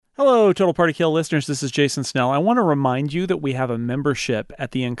Hello, Total Party Kill listeners. This is Jason Snell. I want to remind you that we have a membership at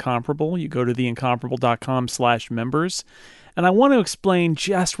The Incomparable. You go to theincomparable.com/members. And I want to explain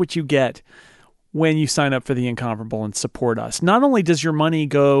just what you get when you sign up for The Incomparable and support us. Not only does your money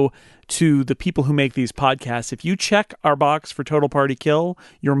go to the people who make these podcasts, if you check our box for Total Party Kill,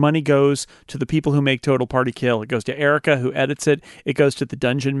 your money goes to the people who make Total Party Kill. It goes to Erica, who edits it. It goes to the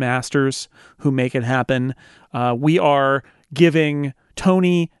Dungeon Masters, who make it happen. We are giving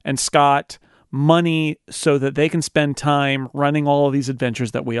Tony and Scott money so that they can spend time running all of these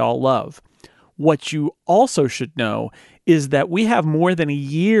adventures that we all love. What you also should know is that we have more than a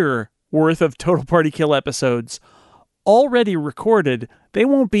year worth of Total Party Kill episodes already recorded. They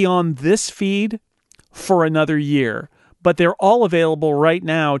won't be on this feed for another year, but they're all available right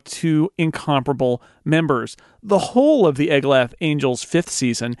now to Incomparable members. The whole of the Eglath Angels 5th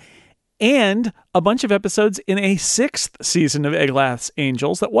season and a bunch of episodes in a 6th season of Eglath's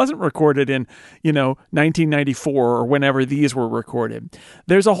Angels that wasn't recorded in, 1994 or whenever these were recorded.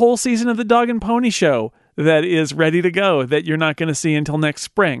 There's a whole season of the Dog and Pony Show that is ready to go that you're not going to see until next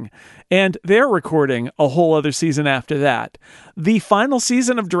spring. And they're recording a whole other season after that. The final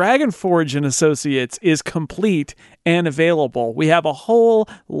season of Dragon Forge and Associates is complete and available. We have a whole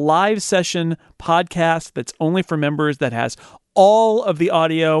live session podcast that's only for members that has all of the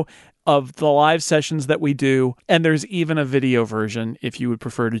audio of the live sessions that we do, and there's even a video version if you would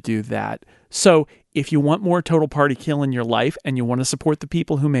prefer to do that. So if you want more Total Party Kill in your life and you want to support the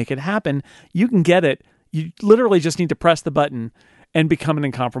people who make it happen, you can get it. You literally just need to press the button and become an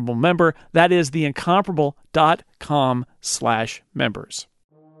Incomparable member. That is theincomparable.com/members.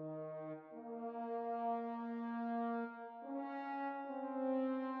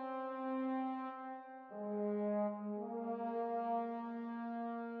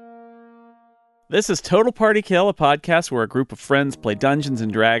 This is Total Party Kill, a podcast where a group of friends play Dungeons and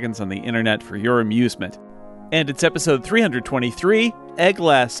Dragons on the internet for your amusement. And it's episode 323,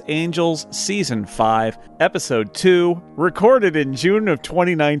 Eglath's Angels, Season 5, Episode 2, recorded in June of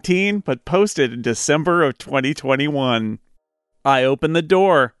 2019, but posted in December of 2021. I open the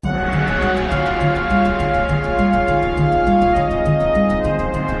door.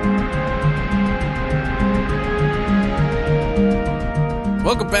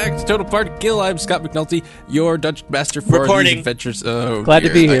 Welcome back to Total Party Kill. I'm Scott McNulty, your Dungeon Master for these adventures. Oh, glad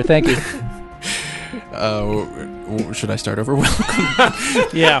to be here. Thank you. Should I start over? Welcome.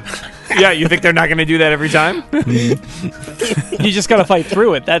 Yeah. You think they're not going to do that every time? You just got to fight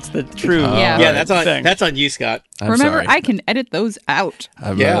through it. That's the true. That's on you, Scott. Remember, I can edit those out.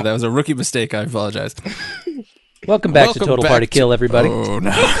 That was a rookie mistake. I apologize. Welcome back to Total Party Kill, everybody. Oh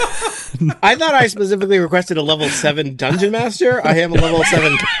no. I thought I specifically requested a level 7 Dungeon Master. I am a level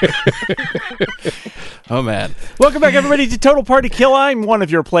 7. Oh, man. Welcome back, everybody, to Total Party Kill. I'm one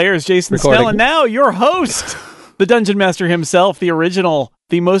of your players, Jason Snell, and now your host, the Dungeon Master himself, the original,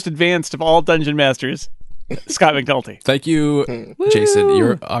 the most advanced of all Dungeon Masters, Scott McNulty. Thank you, Jason.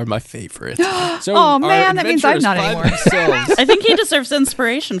 You are my favorite. So oh, man, that means I'm not anymore. I think he deserves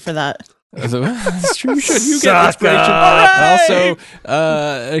inspiration for that. That's true. You should. You get inspiration. Also,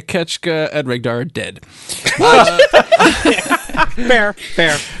 Ketchka and Regdar are dead. Fair.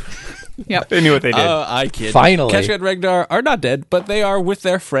 Yep. They knew what they did. I kid. Finally. Ketchka and Regdar are not dead, but they are with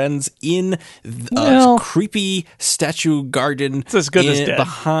their friends in a creepy statue garden it's as good as dead.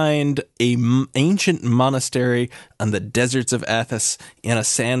 Behind an ancient monastery on the deserts of Athos in a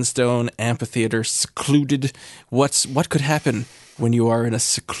sandstone amphitheater, secluded. What could happen when you are in a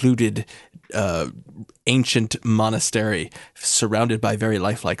secluded ancient monastery surrounded by very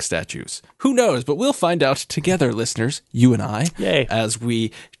lifelike statues? Who knows? But we'll find out together, listeners, you and I, as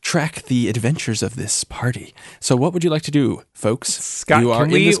we track the adventures of this party. So what would you like to do, folks? Scott, you are in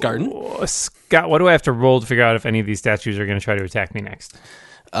this garden. Scott, what do I have to roll to figure out if any of these statues are going to try to attack me next?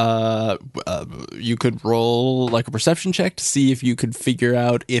 You could roll like a perception check to see if you could figure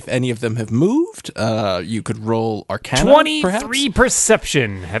out if any of them have moved. You could roll Arcana, 23 perhaps?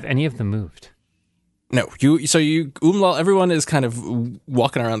 perception. Have any of them moved? No. Umlal, everyone is kind of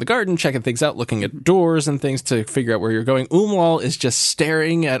walking around the garden, checking things out, looking at doors and things to figure out where you're going. Umlal is just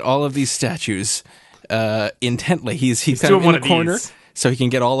staring at all of these statues intently. He's kind of in the corner. So he can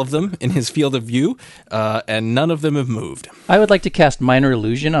get all of them in his field of view, and none of them have moved. I would like to cast Minor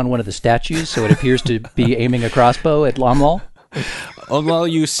Illusion on one of the statues so it appears to be aiming a crossbow at Lomlal. While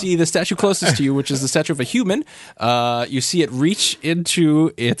you see the statue closest to you, which is the statue of a human, you see it reach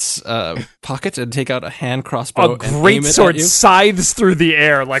into its pocket and take out a hand crossbow. A great sword scythes through the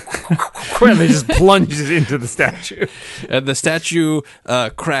air, like, and they just plunges into the statue. And the statue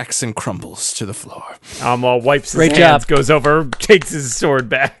cracks and crumbles to the floor. Wipes his Great hands, job. goes over, takes his sword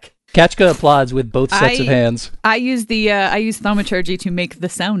back. Kachka applauds with both sets of hands. I use thaumaturgy to make the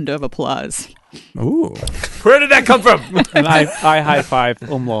sound of applause. Ooh. Where did that come from? And I high five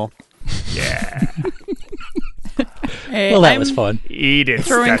Umlal. Yeah. Hey, Well, that I'm was fun. Eat it,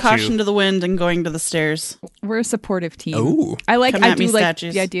 throwing statue. caution to the wind and going to the stairs. We're a supportive team. Ooh. Come I at me, do like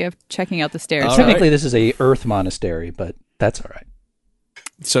statues. the idea of checking out the stairs. All Technically, right. this is a Earth monastery, but that's all right.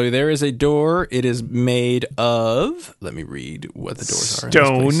 So there is a door. It is made of. Let me read what the doors are. in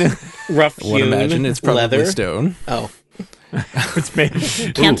Stone. this place. Rough I would hewn imagine it's probably leather. stone. Oh, It's made of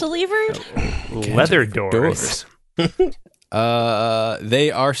Cantilevered? leather doors.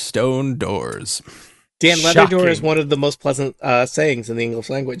 They are stone doors. Dan, leather door is Shocking. one of the most pleasant sayings in the English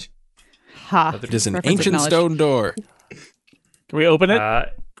language. Ha. It is an Reference ancient acknowledged. stone door. Can we open it?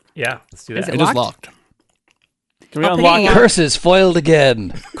 Yeah, let's do Is that. it It is locked? locked. Can we I'll unlock pay it? you. Curses foiled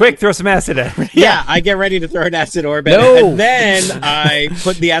again. Quick, throw some acid at it. Yeah, I get ready to throw an acid orb, No. and then I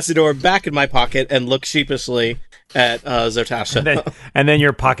put the acid orb back in my pocket and look sheepishly at Zotasha. And then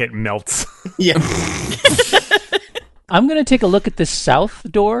your pocket melts. Yeah, I'm going to take a look at this south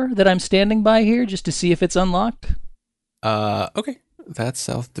door that I'm standing by here just to see if it's unlocked. Okay. That's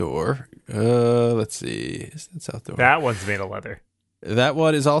south door. Let's see. Is that south door? That one's made of leather. That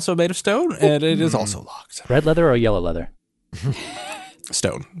one is also made of stone, and it is also locked. Red leather or yellow leather?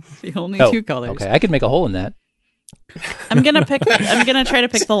 Stone. The only Oh, two colors. okay. I could make a hole in that. I'm gonna try to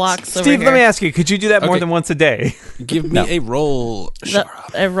pick the locks over Steve, here. let me ask you, could you do that more Okay. than once a day? Give me No. a roll, Shara.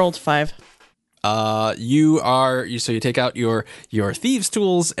 I rolled 5. So you take out your thieves'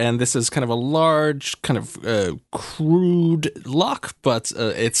 tools, and this is kind of a large, kind of crude lock, but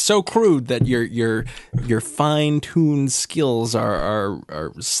it's so crude that your fine-tuned skills are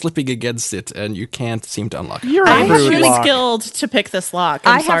slipping against it, and you can't seem to unlock it. You're I'm a rude really lock. skilled to pick this lock.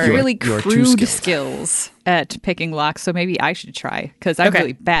 I I'm sorry. have really You are too crude skilled. skills at picking locks, so maybe I should try because I'm Okay.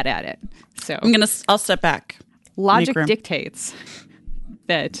 really bad at it. So I'll step back. logic Make room. dictates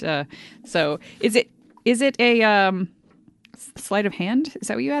that. So is it a sleight of hand? Is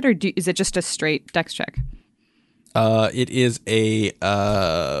that what you had, or is it just a straight dex check? It is a.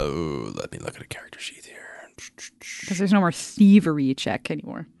 Let me look at a character sheet here. Because there's no more thievery check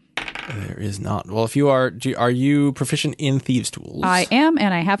anymore. There is not. Well, if you are you proficient in thieves' tools? I am,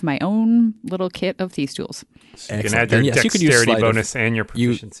 and I have my own little kit of thieves tools. You can add your Then yes, you could use dexterity sleight of- bonus and your you-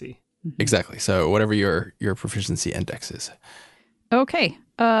 proficiency. Exactly. So whatever your proficiency and dex is. Okay.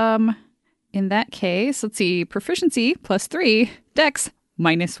 In that case, let's see. Proficiency +3, dex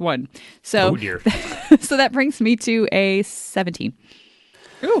 -1. So, Oh dear. so that brings me to a 17.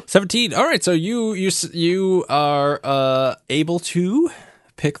 17. All right. So you are able to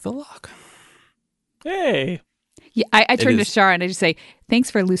pick the lock. Hey. Yeah, I turn to is. Shara and I just say,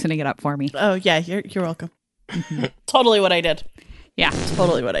 "Thanks for loosening it up for me." Oh yeah, you're welcome. Totally what I did. Yeah,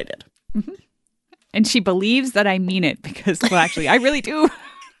 Totally what I did. and she believes that I mean it because, well, actually, I really do.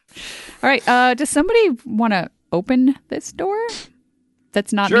 All right. Does somebody want to open this door?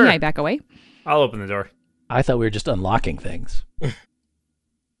 That's not Sure. me. I back away. I'll open the door. I thought we were just unlocking things.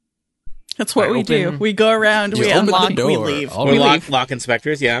 That's what I we do. open- We go around, You we open the unlock, we door. leave. All we right. lock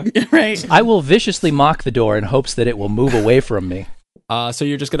inspectors. Yeah, Right. I will viciously mock the door in hopes that it will move away from me. So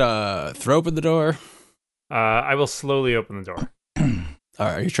you're just gonna throw open the door. I will slowly open the door.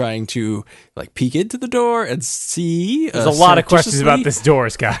 Are you trying to like peek into the door and see? There's a lot of questions about this door,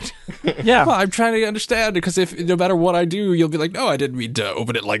 Scott. Yeah. Well, I'm trying to understand because if no matter what I do, you'll be like, "No, I didn't mean to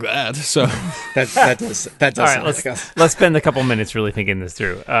open it like that." So that does All right, sound let's like us. let's spend a couple minutes really thinking this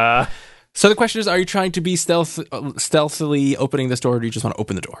through. So the question is, are you trying to be stealthily opening this door, or do you just want to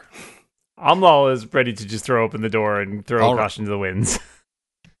open the door? Amlal is ready to just throw open the door and throw All right. caution to the winds.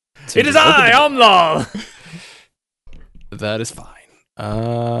 So It you is just open I, the door. Amlal! That is fine.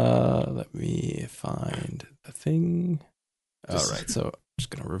 Let me find the thing. All right, so I'm just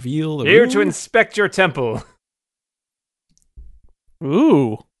gonna reveal the Here room. to inspect your temple.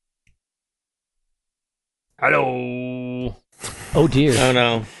 Ooh. Hello. Oh dear. Oh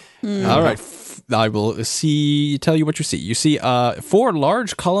no. All right. I will tell you what you see. You see 4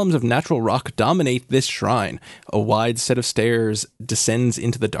 large columns of natural rock dominate this shrine. A wide set of stairs descends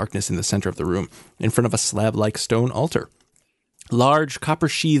into the darkness in the center of the room, in front of a slab-like stone altar. Large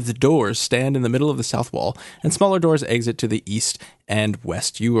copper-sheathed doors stand in the middle of the south wall, and smaller doors exit to the east and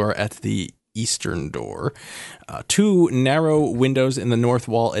west. You are at the eastern door. Two narrow windows in the north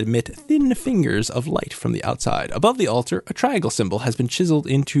wall admit thin fingers of light from the outside. Above the altar, a triangle symbol has been chiseled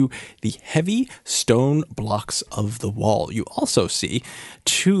into the heavy stone blocks of the wall. You also see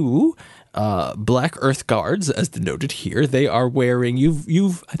two black earth guards, as denoted here. They are wearing.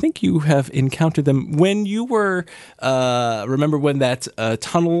 I think you have encountered them when you were. Remember when that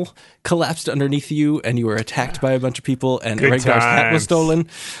tunnel collapsed underneath you and you were attacked by a bunch of people and Good Redgar's hat was times. stolen?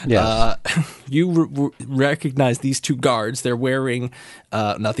 Yes. You recognize these two guards. They're wearing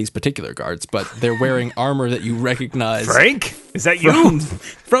not these particular guards, but they're wearing armor that you recognize. Frank, is that you?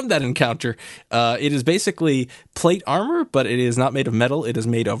 From that encounter. It is basically plate armor, but it is not made of metal. It is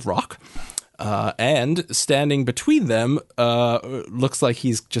made of rock. And standing between them looks like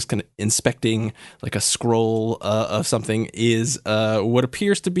he's just kind of inspecting like a scroll of something is what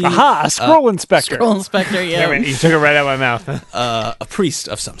appears to be Aha, a scroll inspector. Scroll inspector, yeah. Damn it, you took it right out of my mouth. a priest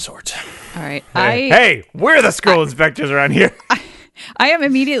of some sort. All right. Hey, we're the scroll inspectors around here. I am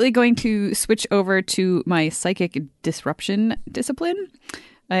immediately going to switch over to my psychic disruption discipline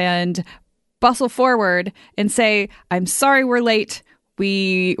and bustle forward and say, I'm sorry we're late.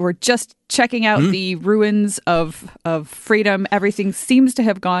 We were just checking out the ruins of freedom. Everything seems to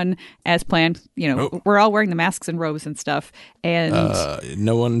have gone as planned. You know, we're all wearing the masks and robes and stuff. And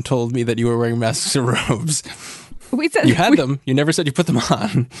No one told me that you were wearing masks and robes. we said You had them. You never said you put them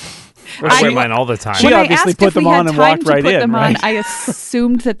on. I wear mine all the time. She when I obviously asked put if we them on had and time walked to right put in, them right? on, I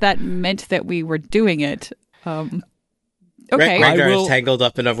assumed that meant that we were doing it. Okay. I Ragnar will- is tangled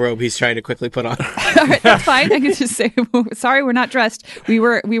up in a robe he's trying to quickly put on. All right, that's fine. I can just say, sorry, we're not dressed. We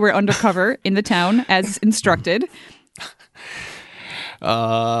were undercover in the town as instructed.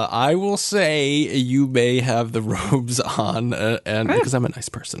 I will say you may have the robes on, and because I'm a nice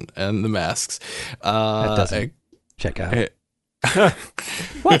person, and the masks. That doesn't check out.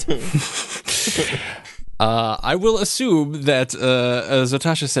 What? I will assume that, as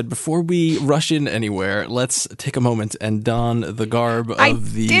Zatasha said, before we rush in anywhere, let's take a moment and don the garb of I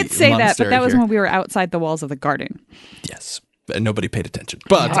the did say that, but monastery that was here. when we were outside the walls of the garden. Yes, and nobody paid attention.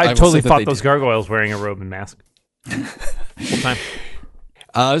 But I will totally say that thought they those did. gargoyles wearing a robe and mask. Whole time.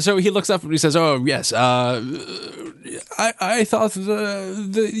 So he looks up and he says, "Oh yes, I thought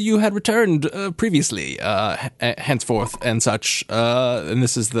you had returned previously, henceforth and such." And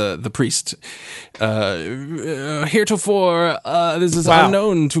this is the priest. Heretofore, this is Wow.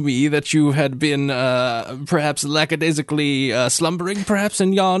 unknown to me that you had been perhaps lackadaisically slumbering, perhaps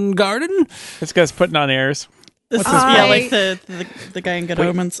in yon garden. This guy's putting on airs. This is I- like the guy in Good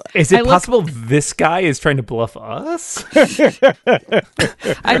Omens. Is it I look- possible this guy is trying to bluff us?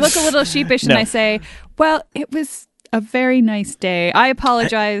 I look a little sheepish and No. I say, "Well, it was a very nice day. I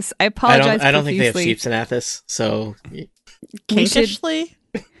apologize. I apologize. I don't think they have profusely. sheeps in Athos, so We should- Kinkishly?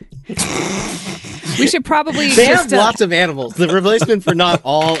 We should probably they just have lots of animals. The replacement for not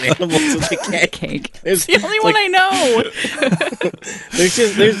all animals is the cake. cake. There's The only one I know.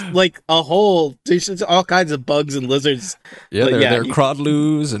 there's like a whole there's just all kinds of bugs and lizards. Yeah, But there are you-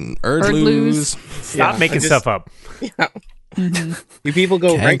 crodloos and Erdloos. erdloos. Stop Yeah, making I just- stuff up. You people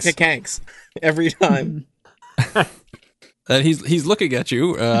go right Kanks. to Kanks every time. And he's looking at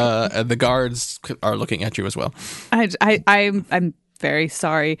you, and the guards are looking at you as well. I'm very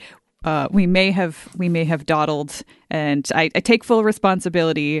sorry. We may have dawdled, and I take full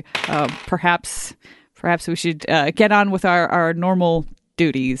responsibility. Perhaps we should get on with our normal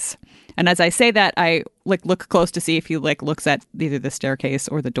duties. And as I say that, I look close to see if he looks at either the staircase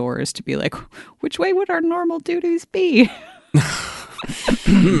or the doors to be like, which way would our normal duties be?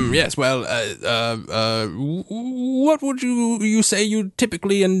 Yes, well, what would you say you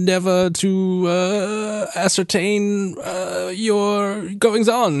typically endeavor to ascertain your goings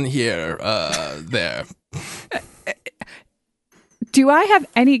on here, there? Do I have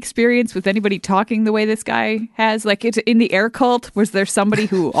any experience with anybody talking the way this guy has? Like, it's in the air cult, was there somebody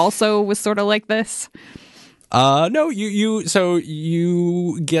who also was sort of like this? No,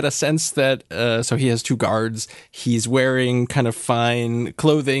 you get a sense that, so he has two guards. He's wearing kind of fine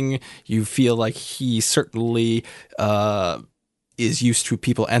clothing. You feel like he certainly, is used to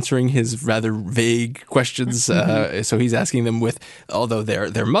people answering his rather vague questions. So he's asking them with, although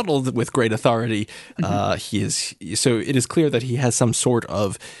they're muddled with great authority, so it is clear that he has some sort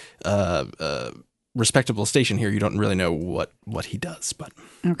of, respectable station here. You don't really know what he does, but.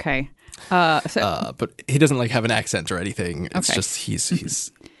 Okay. But he doesn't like have an accent or anything. It's Okay. just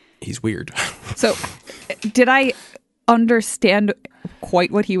he's weird. So, did I understand quite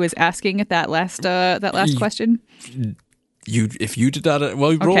what he was asking at that last question? If you did not,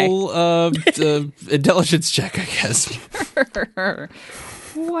 well, roll intelligence check, I guess.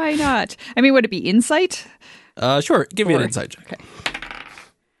 Why not? I mean, would it be insight? Sure. Give me an insight check. Okay.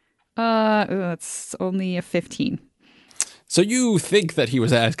 It's only a 15. So you think that he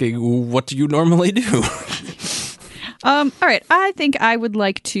was asking, what do you normally do? All right. I think I would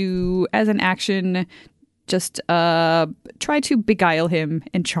like to, as an action, just try to beguile him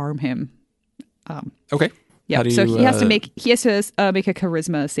and charm him. Okay. Yeah. How do So you, he has to make make a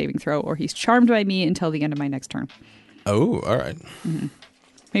charisma saving throw, or he's charmed by me until the end of my next turn. Oh, all right. Mm-hmm.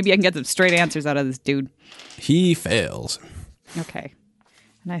 Maybe I can get some straight answers out of this dude. He fails. Okay.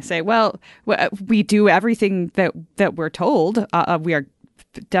 And I say, well, we do everything that we're told. We are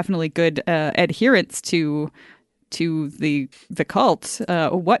definitely good adherents to the cult.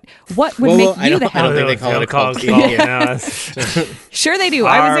 What would make you the I don't head? think they call it a cult. Yeah. Sure, they do.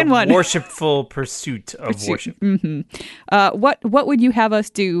 I was in one. Worshipful pursuit of worship. Mm-hmm. What would you have us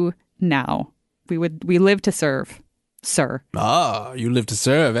do now? We live to serve, sir. Ah, you live to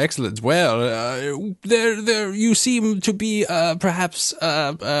serve. Excellent. Well, there you seem to be perhaps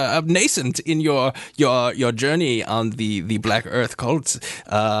nascent in your journey on the Black Earth cult.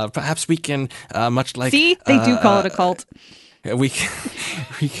 Perhaps we can much like See, they do call it a cult. we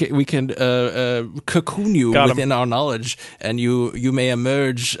can cocoon you Got 'em. within our knowledge, and you may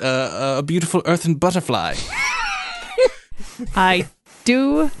emerge a beautiful earthen butterfly. I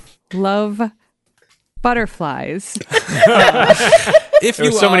do love butterflies. If There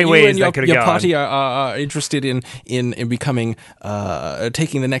you were so many you ways and that could've your gone. party are interested in becoming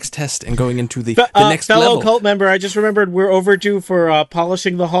taking the next test and going into the next fellow level. cult member, I just remembered we're overdue for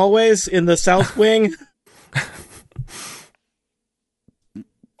polishing the hallways in the south wing.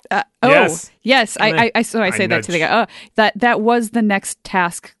 Yes. I I say that to the nudge. guy. That was the next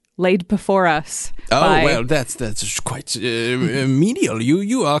task laid before us. Oh by- well, that's quite menial.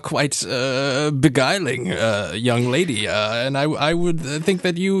 You are quite beguiling, young lady, and I would think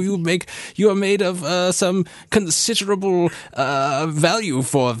that you are made of some considerable value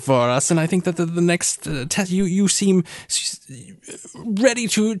for us, and I think that the next test you seem ready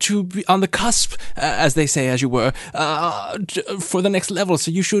to be on the cusp, as they say, as you were, for the next level. So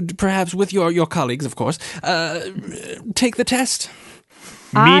you should perhaps, with your colleagues, of course, take the test.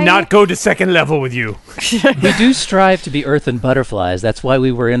 Me not go to second level with you. We do strive to be earthen butterflies. That's why we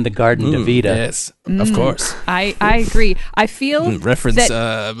were in the Garden of Vita. Yes, of course. I agree. I feel Reference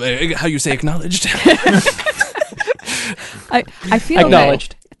that how you say acknowledged. I feel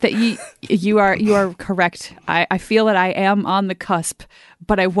Acknowledged. that you are correct. I feel that I am on the cusp,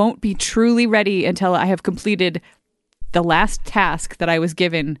 but I won't be truly ready until I have completed the last task that I was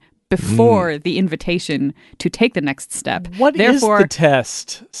given before the invitation to take the next step. What is Therefore, the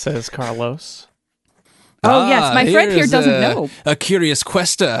test? Says Carlos. Oh, yes, my friend here here's doesn't know. A curious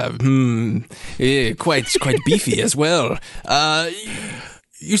questa. Quite beefy as well.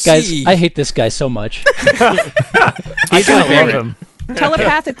 You Guys, see, I hate this guy so much. I kind of love him.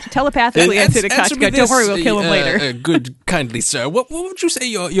 telepathically answer the answer me Kachka. Don't worry, this, we'll kill him later. Good, kindly sir. What would you say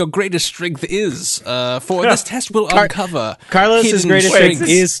your greatest strength is? For this test will uncover Carlos's hidden greatest strength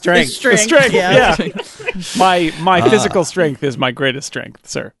is strength. Strength, yeah. My physical strength is my greatest strength,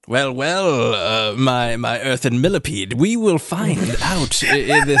 sir. Well, my earthen millipede, we will find out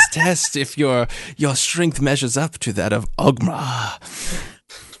in this test if your strength measures up to that of Ogma.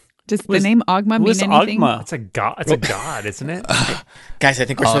 Does the name Ogma mean Who's anything? Ogma? It's a god. It's a god, isn't it? Guys, I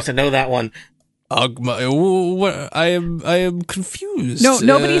think we're supposed to know that one. Ogma, I am confused. No,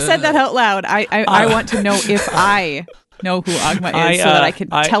 nobody said that out loud. I want to know if I know who Ogma is so that I can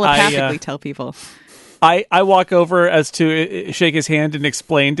telepathically tell people. I walk over as to shake his hand and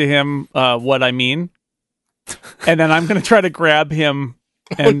explain to him what I mean, and then I'm going to try to grab him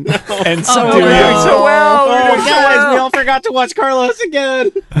and subdue no. him. so well. Oh, guys, we all forgot to watch Carlos again.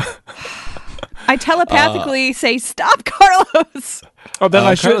 I telepathically say, "Stop, Carlos." Oh,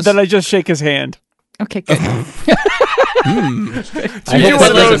 then Carlos- then I just shake his hand. Okay, good. I You hope do that one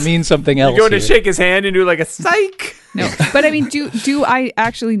of doesn't those- mean something else. You go to here. shake his hand and do like a psych. No, but I mean, do I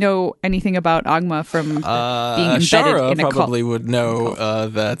actually know anything about Ogma from being embedded Shara in a cult? probably would know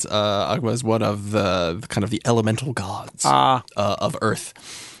that Ogma is one of the kind of the elemental gods Ah. of Earth.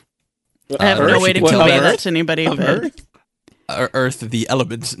 I have no Earth, way you to can tell convey that. that to anybody. But Earth, the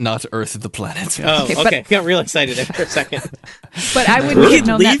element, not Earth, the planet. Oh, Okay, okay. Got real excited there for a second. But I wouldn't have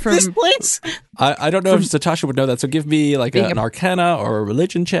known that Leave from. this place? I don't know if Satasha would know that, so give me like Being an Arcana or a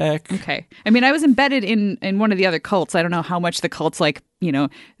religion check. Okay, I mean, I was embedded in one of the other cults. I don't know how much the cults gossip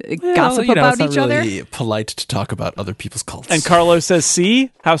about it's each not other. really polite to talk about other people's cults. And Carlos says,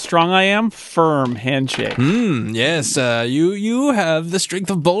 "See how strong I am? Firm handshake." Yes, you have the strength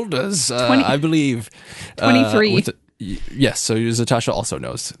of boulders, 20 I believe. 23. Yes, so Zatasha also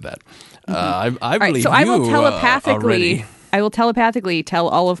knows that. I All right, believe so I will you, telepathically. already. I will telepathically tell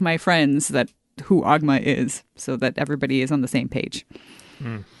all of my friends that who Ogma is, so that everybody is on the same page.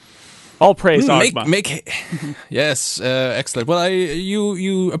 All praise Ogma. Yes, excellent. Well,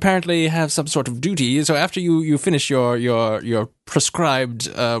 you apparently have some sort of duty. So after you finish your prescribed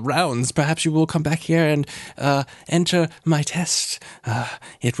rounds, perhaps you will come back here and enter my test.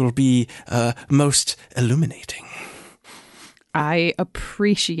 It will be most illuminating. I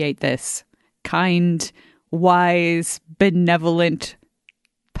appreciate this. Kind, wise, benevolent,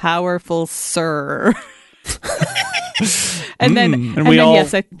 powerful sir. And then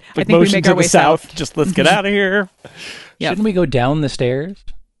yes, I think we make our way south. Just let's get out of here. Yep. Shouldn't we go down the stairs?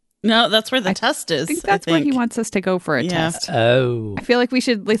 No, that's where the test is. I think that's where he wants us to go for a test. Oh. I feel like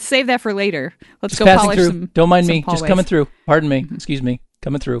let's save that for later. Let's Just go passing polish through. some. Don't mind some me. Just hallways. coming through. Pardon me. Excuse me.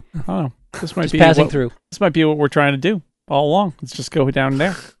 Coming through. Oh, this might Just be passing through. This might be what we're trying to do all along. Let's just go down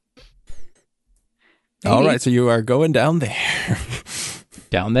there. Maybe. All right, so you are going down there.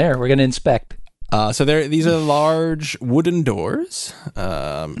 Down there. We're going to inspect. So these are large wooden doors.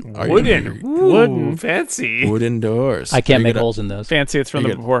 Wooden, fancy. Wooden doors. I can't Are you make gonna- holes in those. Fancy it's from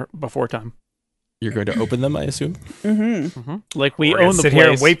You're the before time. You're going to open them, I assume. Like we We're gonna own the sit place.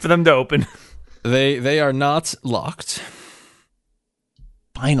 here and wait for them to open. They are not locked.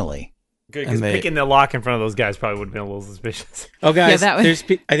 Finally. Good, And because they- picking the lock in front of those guys probably would have been a little suspicious. Oh, guys, that was-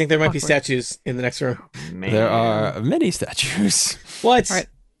 I think there might be Awkward. statues in the next room. Man. There are many statues. What? All right.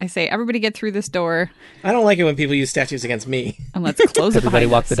 I say, everybody get through this door, I don't like it when people use statues against me. and let's close it Everybody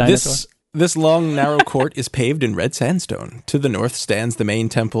behind walk us. the dinosaur. This long, narrow court is paved in red sandstone. To the north stands the main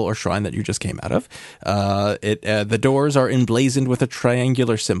temple or shrine that you just came out of. The doors are emblazoned with a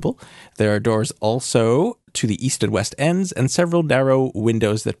triangular symbol. There are doors also to the east and west ends, and several narrow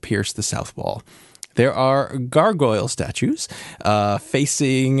windows that pierce the south wall. There are gargoyle statues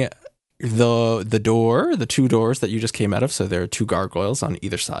facing the door, the two doors that you just came out of. So there are two gargoyles on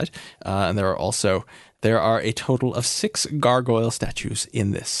either side, and there are a total of 6 gargoyle statues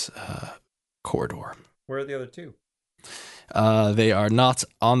in this corridor. Where are the other two? They are not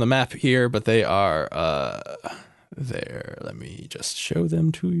on the map here, but they are there. Let me just show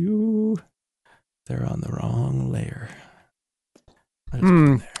them to you. They're on the wrong layer. I just put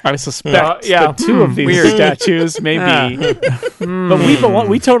them there. I suspect yeah. that two of these Weird. statues maybe, but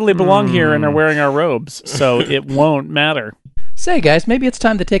we totally belong here and are wearing our robes, so it won't matter. Say, guys, maybe it's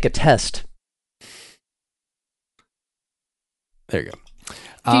time to take a test. There you go.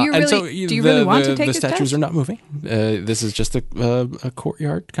 Do you and really- do you really want to take the this statues test? are not moving. This is just a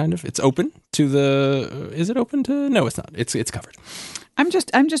courtyard, kind of. It's open to the. Is it open to? No, it's not. It's covered. I'm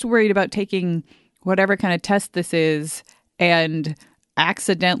just worried about taking whatever kind of test this is and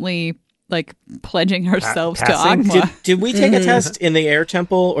accidentally like pledging ourselves to passing? Ogma. Did we take a test in the air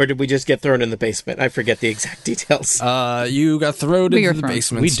temple, or did we just get thrown in the basement? I forget the exact details. You got thrown We were into the thrown.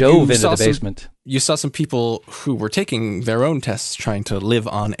 basement. We You dove into saw the some- basement. You saw some people who were taking their own tests, trying to live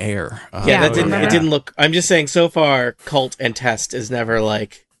on air. Yeah, That didn't. remember? It didn't look. I'm just saying. So far, cult and test is never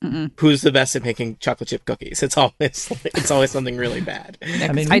like who's the best at making chocolate chip cookies. It's always something really bad.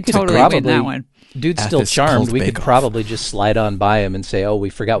 I mean, I we could totally win probably, that one. Dude's At still this charmed. cult We could bake-off. probably just slide on by him and say, "Oh, we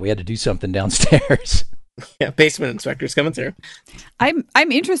forgot we had to do something downstairs." Yeah, basement inspectors coming through.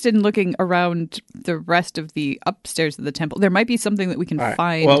 I'm interested in looking around the rest of the upstairs of the temple. There might be something that we can All right.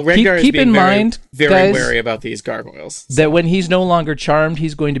 find. Well, Rengar is keep being in very, mind, very guys, wary about these gargoyles. That when he's no longer charmed,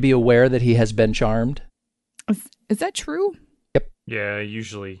 he's going to be aware that he has been charmed. Is that true? Yeah,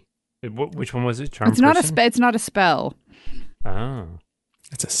 usually. Which one was it? Charm It's not person? it's not a spell. Oh.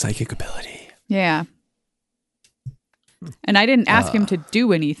 It's a psychic ability. Yeah. And I didn't ask him to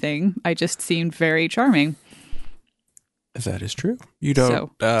do anything. I just seemed very charming. That is true. You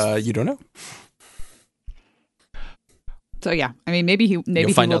don't. You don't know. So yeah, I mean, maybe he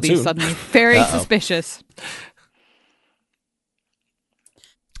find will out be soon. suddenly very Uh-oh. suspicious.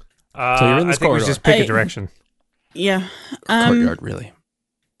 So you're in this I think we corridor. should just pick I- a direction. Yeah. Courtyard, really.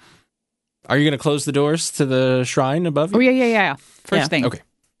 Are you going to close the doors to the shrine above you? Oh yeah. First Yeah. thing. Okay.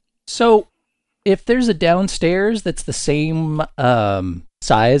 So, if there's a downstairs that's the same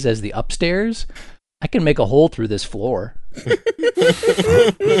size as the upstairs, I can make a hole through this floor.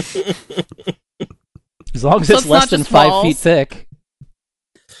 As long as So it's it's less not than just 5 walls? feet thick.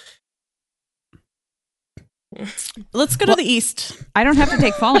 Let's go to the east. I don't have to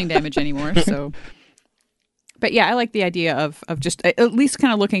take falling damage anymore. So, but yeah, I like the idea of just at least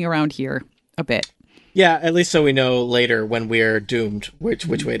kind of looking around here a bit. Yeah, at least so we know later when we're doomed which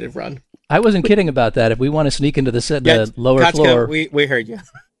way to run. I wasn't kidding about that. If we want to sneak into the Yeah, lower Kachka, floor. we heard you.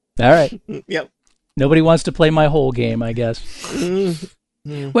 All right. Yep. Nobody wants to play my whole game, I guess.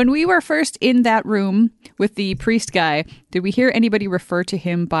 When we were first in that room with the priest guy, did we hear anybody refer to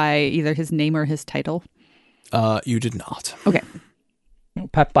him by either his name or his title? You did not. Okay.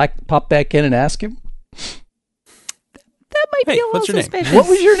 Pop back in and ask him. That might be a what's little your name? suspicious. What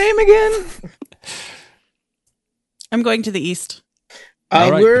was your name again? I'm going to the east. All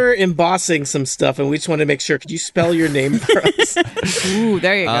right. We're embossing some stuff, and we just want to make sure. Could you spell your name for us? Ooh,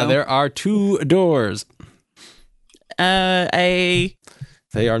 there you go. There are 2 doors. I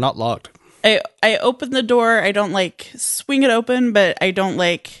They are not locked. open the door. I don't swing it open, but I don't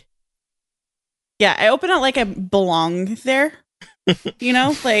I open it like I belong there. You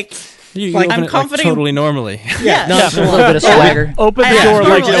know, You Like, open I'm it confident- totally normally. yeah. A little bit of swagger. Open the I- door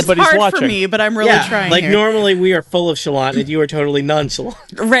like it's nobody's hard watching. for me, but I'm really trying. like here. normally we are full of chalant, and you are totally nonchalant.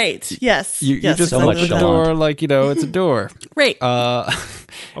 Right. Yes. You yes. just So open much the chalant. door like, it's a door. Right. Open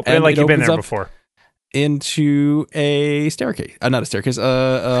it And like it you've been opens there up before. into a staircase. Not a staircase,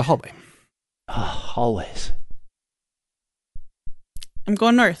 a hallway. Always. I'm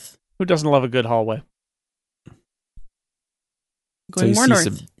going north. Who doesn't love a good hallway? So Going you more see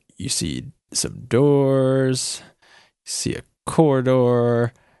north. you see some doors. You see a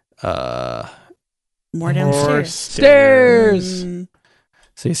corridor. More downstairs. Stairs.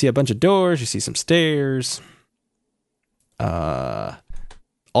 So you see a bunch of doors. You see some stairs.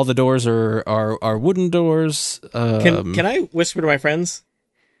 All the doors are wooden doors. Can I whisper to my friends?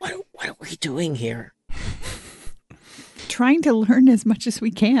 What are we doing here? Trying to learn as much as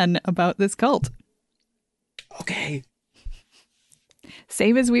we can about this cult. Okay.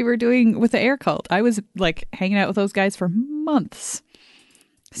 Same as we were doing with the air cult. I was hanging out with those guys for months.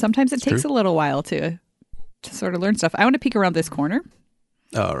 Sometimes it takes true. a little while to sort of learn stuff. I want to peek around this corner.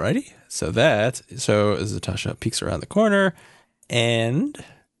 Alrighty. So Zatasha peeks around the corner, and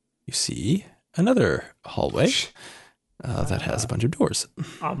you see another hallway that has a bunch of doors.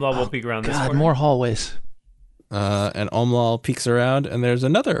 Omla will peek around this God, corner. more hallways. And Omlal peeks around, and there's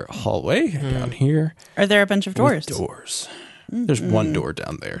another hallway down here. Are there a bunch of doors? With doors. There's one door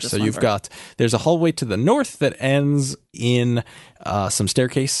down there. Just So one you've door. got, there's a hallway to the north that ends in some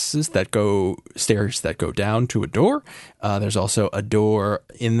stairs that go down to a door. There's also a door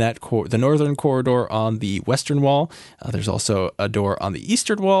in that the northern corridor on the western wall. There's also a door on the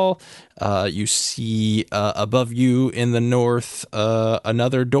eastern wall. You see above you in the north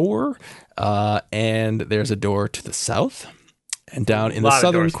another door, and there's a door to the south. And down in the Lot of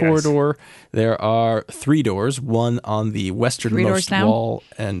southern doors, guys. corridor, there are 3 doors, one on the Three doors westernmost down? wall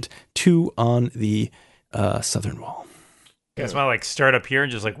and 2 on the southern wall. You guys want to start up here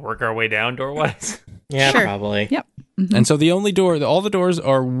and just work our way down door-wise? Yeah, Sure. probably. Yep. And so the only door, all the doors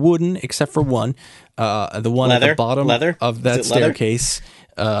are wooden except for one. The one at Leather? the bottom Leather? of that Is it leather? staircase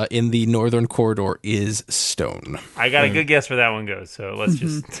in the northern corridor is stone. I got a good guess where that one goes, so let's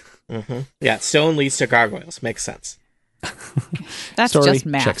just... Yeah, stone leads to gargoyles. Makes sense. That's Story just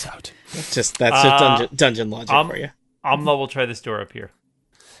math. checks out. That's just dungeon logic for you. Omla will try this door up here.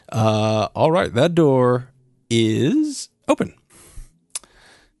 All right, that door is open.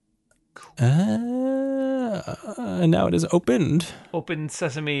 And now it is opened. Open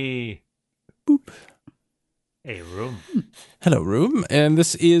sesame. Boop. A room. Hello, room. And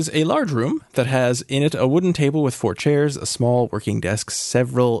this is a large room that has in it a wooden table with 4 chairs, a small working desk,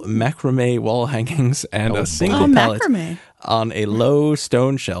 several macrame wall hangings, and a single pallet macrame. on a low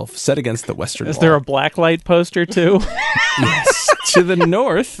stone shelf set against the western Is wall. there a blacklight poster too? Yes. To the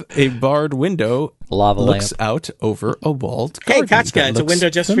north, a barred window Lava lamp. looks out over a walled Hey, garden. Kachka, that it's a looks window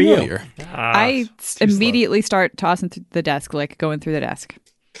just for you. familiar. I immediately start tossing through the desk, going through the desk.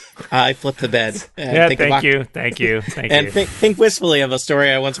 I flip the bed. And Yeah, think thank of you. And think wistfully of a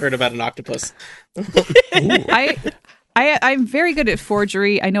story I once heard about an octopus. I'm very good at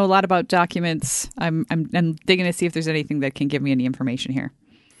forgery. I know a lot about documents. I'm digging to see if there's anything that can give me any information here.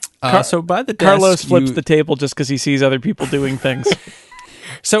 So by the desk, Carlos flips you- the table just because he sees other people doing things.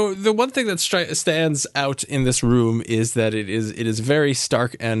 So the one thing that stands out in this room is that it is very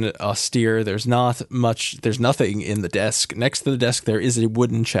stark and austere. There's nothing in the desk. Next to the desk, there is a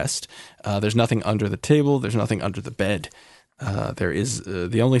wooden chest. There's nothing under the table. There's nothing under the bed. There is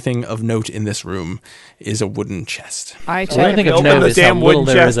the only thing of note in this room is a wooden chest. I The only check. thing of Open note the is how damn little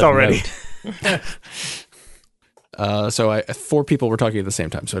wooden there is chest of already. note. So 4 people were talking at the same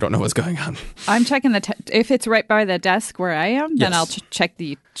time, so I don't know what's going on. I'm checking if it's right by the desk where I am, then Yes. I'll check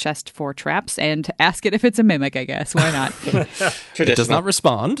the chest for traps and ask it if it's a mimic. I guess why not? It does not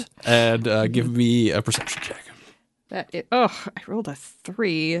respond, and give me a perception check. I rolled a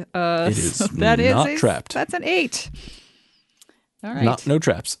 3. It is so that not is trapped. That's an 8. All right. No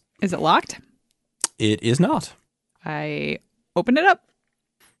traps. Is it locked? It is not. I open it up.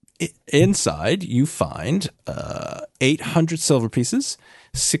 Inside, you find 800 silver pieces,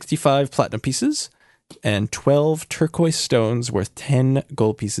 65 platinum pieces, and 12 turquoise stones worth 10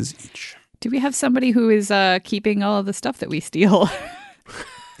 gold pieces each. Do we have somebody who is keeping all of the stuff that we steal?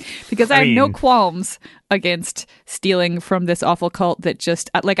 Because I have no qualms against stealing from this awful cult that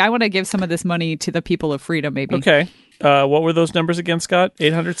just, I want to give some of this money to the people of freedom, maybe. Okay. What were those numbers again, Scott?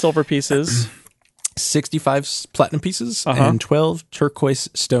 800 silver pieces. 65 platinum pieces and 12 turquoise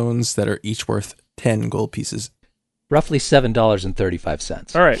stones that are each worth 10 gold pieces. Roughly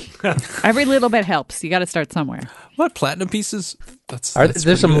 $7.35. All right. Every little bit helps. You got to start somewhere. What, platinum pieces? That's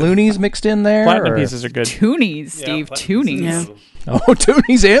There's some pretty good. loonies mixed in there? Platinum or- pieces are good. Toonies, Steve. Toonies. Yeah. Oh,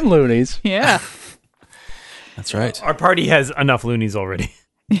 toonies and loonies. Yeah. That's right. Our party has enough loonies already.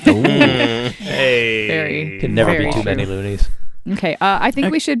 Hey. Very. Can never Very be too true. many loonies. Okay. I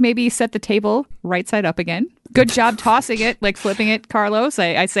think we should maybe set the table right side up again. Good job tossing it, flipping it, Carlos.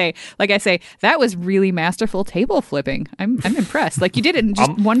 I say, that was really masterful table flipping. I'm impressed. You did it in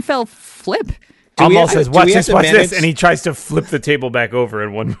just one fell flip. Almost says, watch this, watch manage- this. And he tries to flip the table back over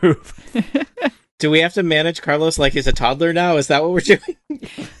in one move. Do we have to manage Carlos like he's a toddler now? Is that what we're doing?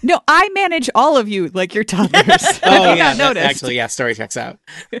 No, I manage all of you like you're toddlers. Oh, yeah. noticed. Actually, yeah, story checks out.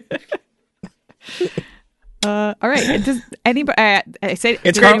 All right. Does anybody? I say It's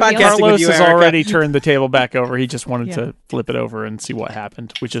did great anybody podcasting else- with Carlos you, has Erica. already turned the table back over. He just wanted Yeah. to flip it over and see what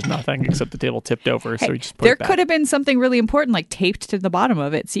happened, which is nothing except the table tipped over. So Hey, he just put there it back. could have been something really important, taped to the bottom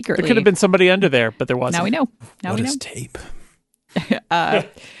of it secretly. There could have been somebody under there, but there wasn't. Now we know. Now What we know. is tape?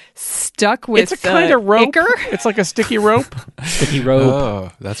 Stuck with It's a kind of rope. ichor? It's like a sticky rope. Sticky rope.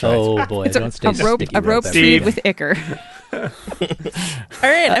 Oh, that's right. Oh, boy. It's don't stay a rope. sticky A rope ever. freed Steve. with ichor. All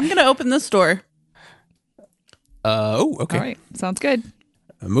right, I'm going to open this door. Okay. All right. Sounds good.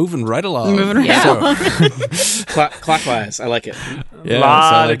 Moving right along. Moving right Yeah. So, Clockwise. I like it. yeah, Lot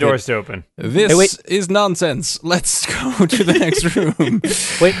so I of like doors it. to open. This Hey, wait. is nonsense. Let's go to the next room.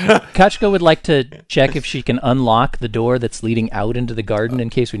 Wait, Kachka would like to check if she can unlock the door that's leading out into the garden in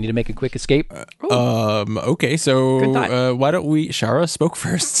case we need to make a quick escape. Okay, Good so thought. why don't we... Shara spoke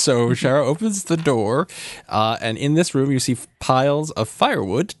first. So Shara opens the door, and in this room you see piles of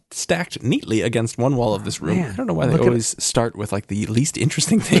firewood stacked neatly against one wall of this room. I don't know why they always start with the least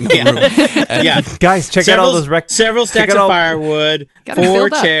interesting thing in the room. And Yeah. Guys, check out all those several check stacks out of all- firewood, Gotta 4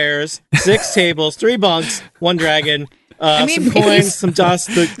 build up. chairs, 6 tables, 3 bunks, 1 dragon, mean, some if you coins, s- some dust.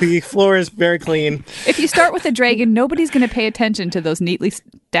 The floor is very clean. If you start with a dragon, nobody's going to pay attention to those neatly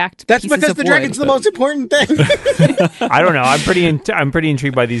stacked That's pieces because of the wood. dragon's the most important thing. I don't know. I'm pretty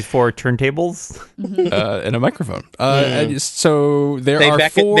intrigued by these 4 turntables. and a microphone. And so there they are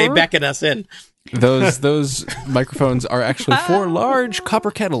 4... they beckon us in. Those microphones are actually 4 large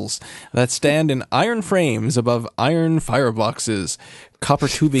copper kettles that stand in iron frames above iron fireboxes. Copper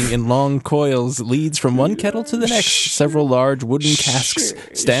tubing in long coils leads from one kettle to the next. Several large wooden casks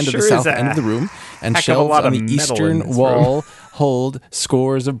stand at the sure south is end of the a room, and heck of a shelves lot on of the metal in eastern this wall hold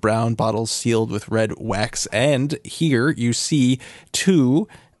scores of brown bottles sealed with red wax. And here you see 2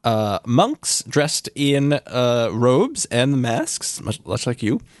 monks dressed in robes and masks, much like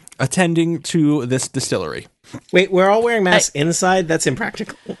you, attending to this distillery. Wait, we're all wearing masks inside? That's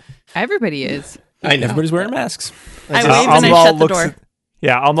impractical. Everybody is. I know. Everybody's wearing masks. I wave and I Almal shut the looks door. at-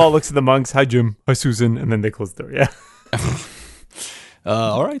 yeah, Almal looks at the monks. Hi, Jim. Hi, Susan. And then they close the door. Yeah.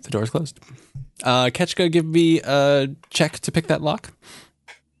 All right, the door's closed. Ketchka, give me a check to pick that lock.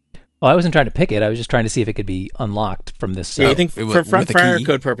 Well, I wasn't trying to pick it. I was just trying to see if it could be unlocked from this. Yeah, I think it for with a fire key.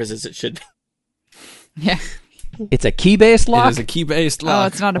 code purposes, it should be. Yeah. It's a key-based It lock? is a key-based Oh,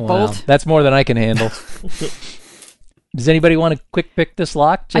 lock. it's not a Wow, bolt. that's more than I can handle. Does anybody want to quick pick this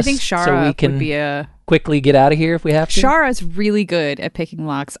lock? I think so Shara we can would be a. quickly get out of here if we have to. Shara's really good at picking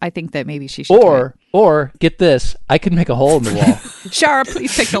locks. I think that maybe she should. do it. Or get this, I could make a hole in the wall. Shara,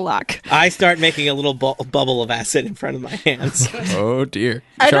 please pick the lock. I start making a little bubble of acid in front of my hands. Oh, dear.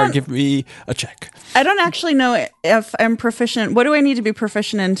 I Shara, don't- give me a check. I don't actually know if I'm proficient. What do I need to be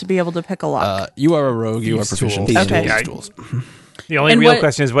proficient in to be able to pick a lock? You are a rogue. You are proficient in tools. Okay. these Yeah, tools. The only And real what-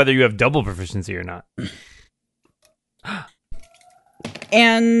 question is whether you have double proficiency or not.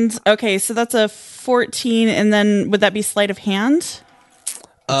 And okay, so that's a 14, and then would that be sleight of hand?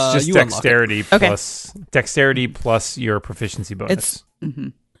 It's just you unlock it. dexterity plus your proficiency bonus.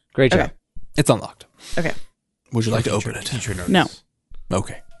 Great job. Okay. It's unlocked. Okay. Would you like to open it? Teacher notice. No.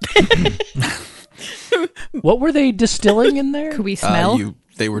 Okay. What were they distilling in there? Could we smell?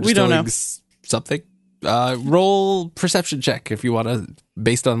 They were We don't distilling know. something. Roll perception check if you want to.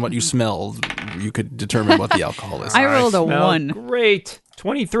 Based on what you smell, you could determine what the alcohol is. I rolled a Smell 1. Great.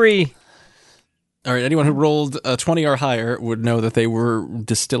 23. All right, anyone who rolled a 20 or higher would know that they were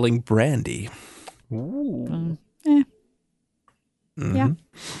distilling brandy. Ooh. Yeah. Mhm.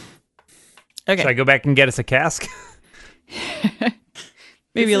 Okay, Should I go back and get us a cask?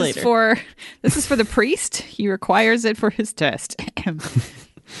 maybe This later. This is for the priest. He requires it for his test.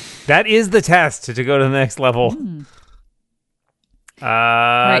 That is the test to go to the next level.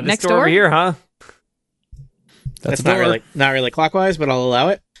 Right, This next door door? over here, huh? That's a door. not really clockwise, but I'll allow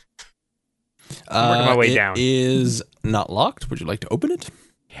it. I'm working my way down. It is not locked. Would you like to open it?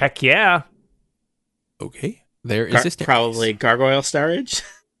 Heck yeah. Okay. There is a staircase. Probably gargoyle storage.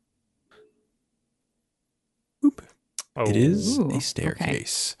 Oh. It is Ooh, okay. a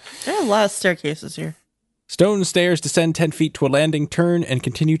staircase. There are a lot of staircases here. Stone stairs descend 10 feet to a landing, turn, and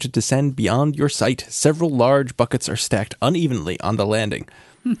continue to descend beyond your sight. Several large buckets are stacked unevenly on the landing.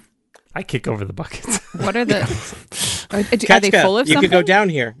 I kick over the buckets. What are the? Are they Kachka, full of you something? could go down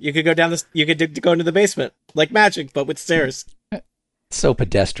here. You could go down this. You could go into the basement like magic, but with stairs. So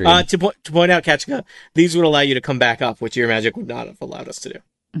pedestrian. To point out, Kachka, these would allow you to come back up, which your magic would not have allowed us to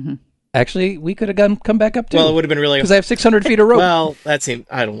do. Actually, we could have come back up too. Well, it would have been really. because I have 600 feet of rope. Well, that seemed.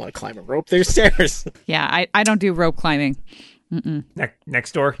 I don't want to climb a rope. There's stairs. Yeah, I don't do rope climbing.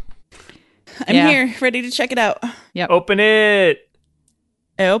 Next door. I'm Yeah. here, ready to check it out. Open it.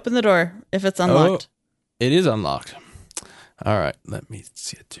 I open the door if it's unlocked. It is unlocked. All right, let me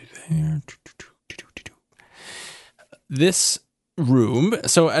see it to there. This room,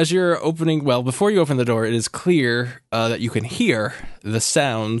 so as you're opening, well, before you open the door, it is clear that you can hear the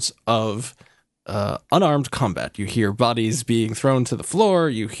sounds of unarmed combat. You hear bodies being thrown to the floor,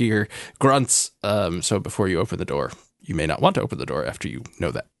 you hear grunts, so before you open the door, you may not want to open the door after you know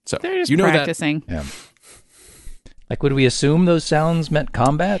that. So They're just you know practicing. Yeah. Like, would we assume those sounds meant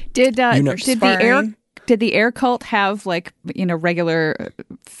combat? Did You know- did the air cult have regular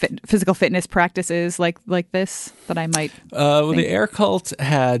physical fitness practices like this that I might? Well, the Air Cult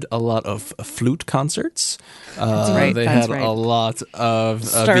had a lot of flute concerts. right, They that's had right. a lot of being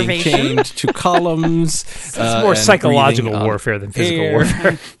Starvation. chained to columns. It's more psychological warfare than physical air.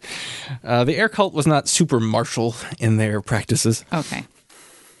 warfare. The Air Cult was not super martial in their practices. Okay.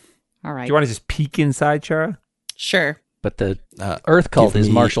 All right. Do you want to just peek inside, Chara? Sure. But the Earth cult give is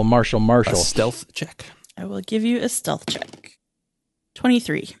me Marshall. A stealth check. I will give you a stealth check.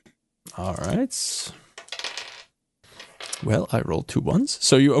 23. All right. Well, I rolled 2 1s.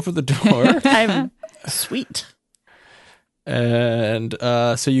 So you open the door, I'm sweet. and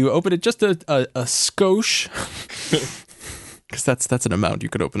so you open it just a skosh. Because that's an amount you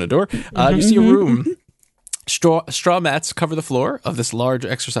could open a door. You see a room. Straw mats cover the floor of this large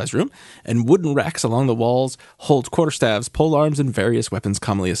exercise room, and wooden racks along the walls hold quarterstaffs, polearms, and various weapons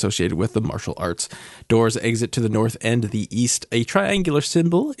commonly associated with the martial arts. Doors exit to the north and the east. A triangular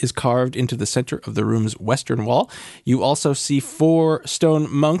symbol is carved into the center of the room's western wall. You also see 4 stone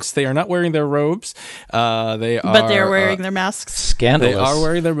monks. They are not wearing their robes. But they're wearing their masks. Scandalous. They are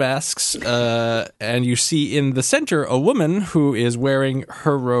wearing their masks, and you see in the center a woman who is wearing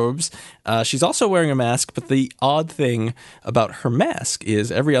her robes. She's also wearing a mask, but the odd thing about her mask is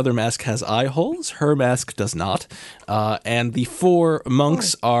every other mask has eye holes. Her mask does not. And the 4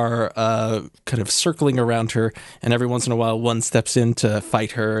 monks are kind of circling around her, and every once in a while one steps in to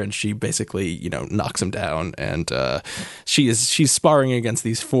fight her, and she basically, knocks him down. And she's sparring against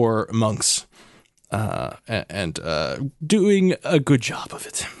these 4 monks. And doing a good job of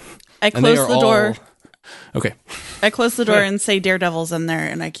it. I And they close are the door. Okay. I close the door and say Daredevil's in there,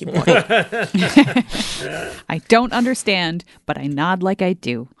 and I keep walking. I don't understand, but I nod like I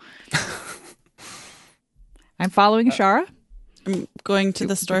do. I'm following Shara, I'm going to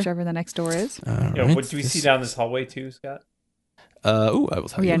the store. whichever the next door is. What do we see down this hallway too, Scott? I will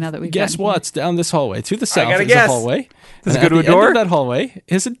tell you. yeah, now that we've guess gotten what's down this hallway to the south gotta is guess. a hallway. Does and it go at to a the end door? of that hallway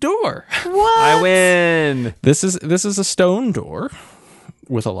is a door. I win. This is a stone door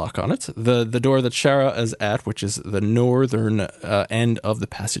with a lock on it. The door that Shara is at, which is the northern end of the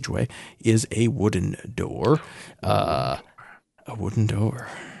passageway, is a wooden door. A wooden door.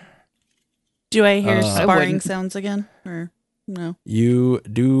 Do I hear I sparring wouldn't. sounds again? Or no? You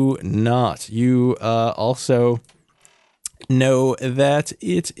do not. You also know that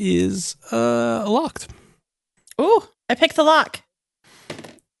it is locked. Ooh, I picked the lock.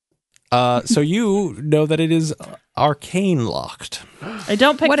 So you know that it is arcane locked. I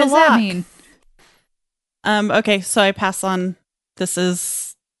don't pick What the does lock. that mean? Okay, so I pass on. This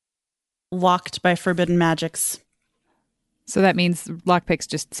is locked by forbidden magics. So that means lockpicks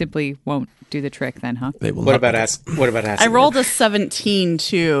just simply won't do the trick, then, huh? They will What not about look acid? What about acid? I rolled a 17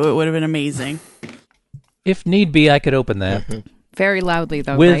 too. It would have been amazing. If need be, I could open that Very loudly,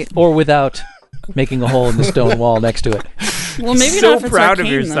 though, with right? or without making a hole in the stone wall next to it. Well, maybe so not if it's proud of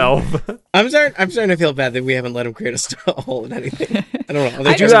arcane, yourself. I'm starting to feel bad that we haven't let him create a hole in anything. I don't know. Are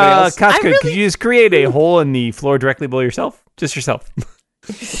they Could you, everybody else? Kachka, could you just create a hole in the floor directly below yourself? Just yourself.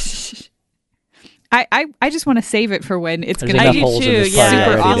 I just want to save it for when it's There's going enough to be holes in this Yeah, party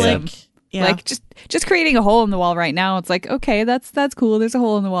super already, awesome. Dan. Yeah. Like just creating a hole in the wall right now, it's like, okay, that's cool. There's a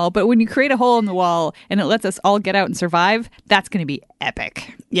hole in the wall. But when you create a hole in the wall and it lets us all get out and survive, that's going to be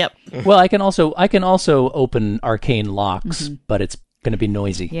epic. Yep. Well, I can also open arcane locks, but it's going to be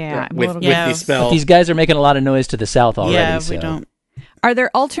noisy. Yeah. I'm a with little- Yeah. the spell. But these guys are making a lot of noise to the south already. Yeah, so. we don't. Are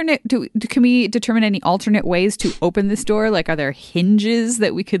there alternate? Can we determine any alternate ways to open this door? Like, are there hinges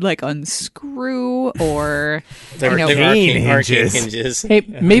that we could like unscrew, or They're you know, arcane hinges. hinges. Hey,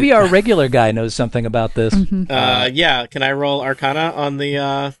 maybe our regular guy knows something about this. Yeah. Can I roll Arcana on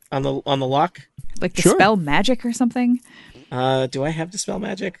the lock? like the Sure. spell magic or something? Do I have Dispel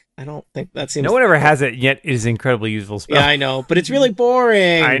Magic? I don't think that seems. No one ever has it, yet it is an incredibly useful spell. Yeah, I know, but it's really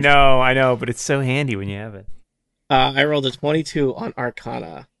boring. I know, but it's so handy when you have it. I rolled a 22 on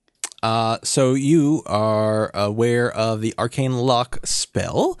Arcana. So you are aware of the Arcane Lock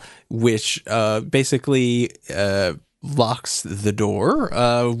spell, which basically locks the door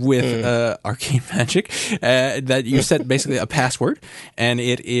with arcane magic that you set basically a password, and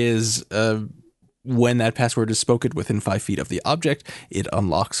it is when that password is spoken within 5 feet of the object, it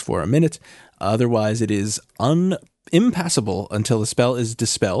unlocks for a minute. Otherwise, it is impassable until the spell is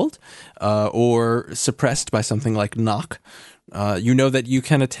dispelled or suppressed by something like knock. You know that you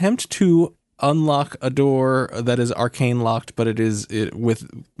can attempt to unlock a door that is arcane locked, but it is with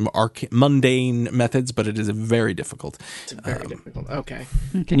mundane methods, but it is very difficult. It's very difficult. Okay.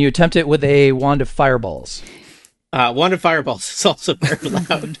 Can you attempt it with a wand of fireballs? Wand of Fireballs is also very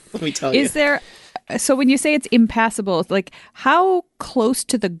loud, let me tell you. Is there? So when you say it's impassable, like how close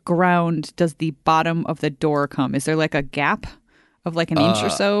to the ground does the bottom of the door come? Is there like a gap of like an inch or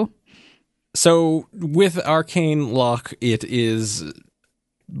so? So with arcane lock, it is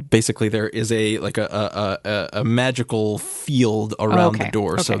basically there is a magical field around Okay, the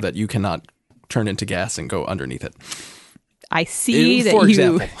door so okay. that you cannot turn into gas and go underneath it. I see that For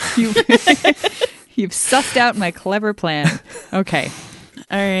you example. you've sussed out my clever plan. Okay.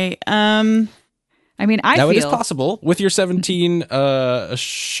 All right. I mean, I Now feel it is possible with your 17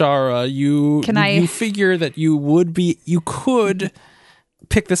 Shara, you figure that you could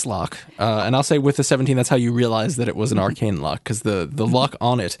pick this lock, and I'll say with the 17 that's how you realize that it was an arcane lock, because the lock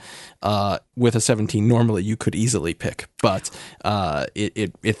on it with a 17 normally you could easily pick, but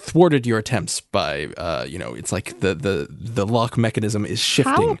it thwarted your attempts by it's like the lock mechanism is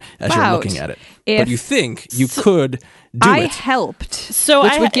shifting as you're looking at it, if but you think you could do I it. helped, So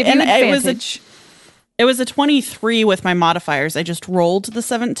which I would give you and an advantage. it was a 23 with my modifiers. I just rolled the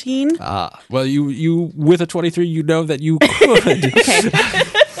 17. Well, you with a 23, you know that you could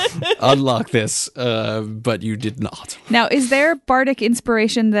unlock this, but you did not. Now, is there bardic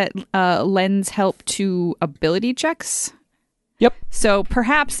inspiration that lends help to ability checks? Yep. So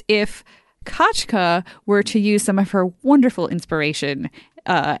perhaps if Kachka were to use some of her wonderful inspiration,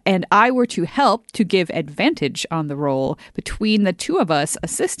 and I were to help to give advantage on the roll between the two of us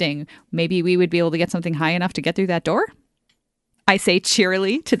assisting, maybe we would be able to get something high enough to get through that door? I say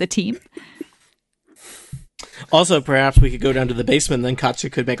cheerily to the team. Also, perhaps we could go down to the basement, and then Katsu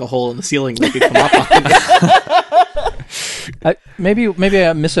could make a hole in the ceiling that we could come up on. Maybe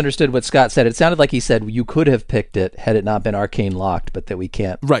I misunderstood what Scott said. It sounded like he said you could have picked it had it not been arcane locked, but that we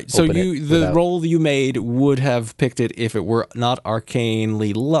can't. Right. So open the it without- roll you made would have picked it if it were not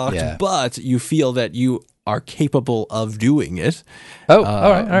arcanely locked, Yeah. but you feel that you are capable of doing it. Oh,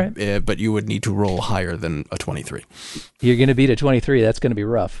 all right. But you would need to roll higher than a 23. You're going to beat a 23. That's going to be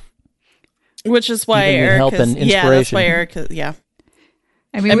rough. Which is why Even with help Erica's... and Yeah, that's why inspiration. Erica... Yeah.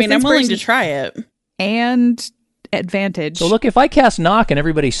 I mean, I with mean, I'm willing to inspiration try it. and advantage. So look, if I cast knock and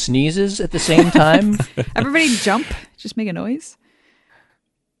everybody sneezes at the same time, Everybody jump, just make a noise.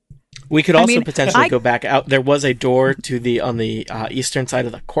 We could also mean, potentially I- go back out. There was a door on the eastern side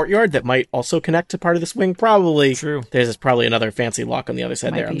of the courtyard that might also connect to part of this wing. Probably True. There's probably another fancy lock on the other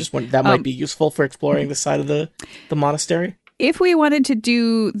side Might there. I'm be. just wondering, that might be useful for exploring this side of the monastery. If we wanted to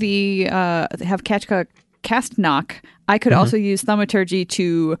do the have Kachka cast knock, I could also use thaumaturgy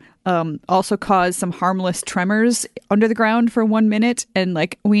to also cause some harmless tremors under the ground for 1 minute. And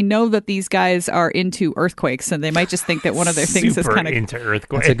like we know that these guys are into earthquakes, and they might just think that one of their things has Super kind of into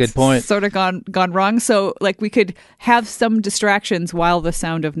earthquakes. that's a good point. sort of gone wrong. So like we could have some distractions while the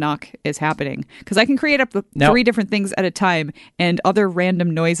sound of knock is happening, because I can create up to Now- 3 different things at a time and other random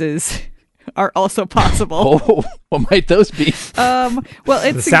noises are also possible. Oh, what might those be? Well,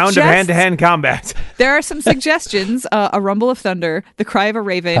 it The sound of suggests- hand-to-hand combat. There are some suggestions: a rumble of thunder, the cry of a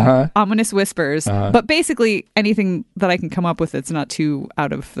raven, ominous whispers. But basically, anything that I can come up with that's not too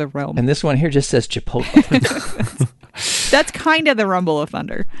out of the realm. And this one here just says Chipotle. That's kind of the rumble of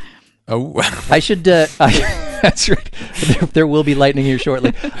thunder. Oh, I should. That's right. There will be lightning here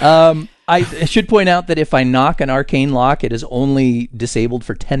shortly. I should point out that if I knock an arcane lock, it is only disabled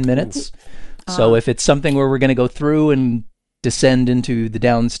for 10 minutes. So if it's something where we're going to go through and descend into the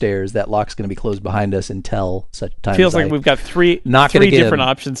downstairs, that lock's going to be closed behind us until such time. Feels as like I- we've got three Not gonna get different him.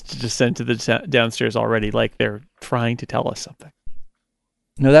 options to descend to the downstairs already. Like they're trying to tell us something.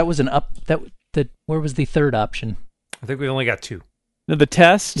 No, that was an up. Where was the third option? I think we only got 2. No, the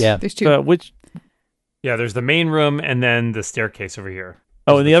test. Yeah. There's two. Which? Yeah, there's the main room and then the staircase over here.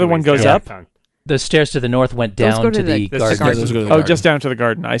 Oh, Those and are the other two one ways goes down. up? Found. The stairs to the north went Those down go to to the the garden. garden. those go to the Oh, garden. just down to the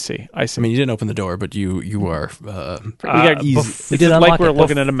garden. I see. I mean, you didn't open the door, but you are. We got we it's did just like unlock we're it.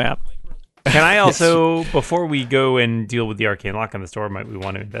 looking at a map. Can I also, before we go and deal with the arcane lock on this door, might we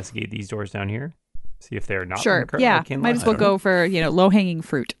want to investigate these doors down here? See if they're not Sure. arcane Yeah. lock? Might as well go for low hanging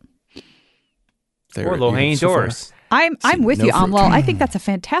fruit. Or low-hanging doors. I'm Seen with no you, fruit. Amlal. I think that's a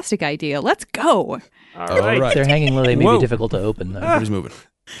fantastic idea. Let's go. All All right. right. They're hanging low. They may Whoa. be difficult to open, though. Everybody's moving.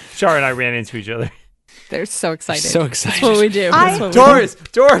 Shara and I ran into each other. They're so excited. So excited. That's what we do. I- That's what we do.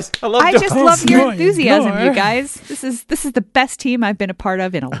 Doors! I love I doors! just love your my enthusiasm, God. you guys. This is the best team I've been a part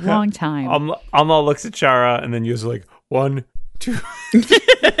of in a long time. Alma looks at Shara and then you're like, 1, 2.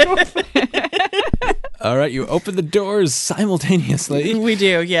 All right, you open the doors simultaneously. We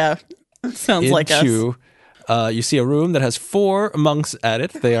do, yeah. Sounds like us. Into, you see a room that has 4 monks at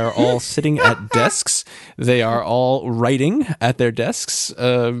it. They are all sitting at desks. They are all writing at their desks.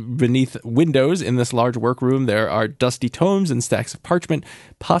 Beneath windows in this large workroom, there are dusty tomes and stacks of parchment.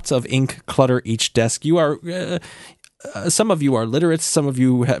 Pots of ink clutter each desk. You are... some of you are literate. Some of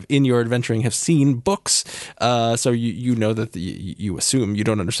you have, in your adventuring, have seen books. So you know that you assume you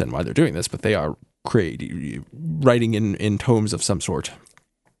don't understand why they're doing this, but they are writing in tomes of some sort.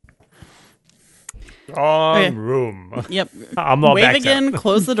 Wrong room. Yep. I'm all Wave back again,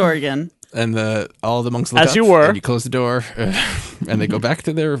 close the door again. And all the monks look As up, you were. and you close the door, and they go back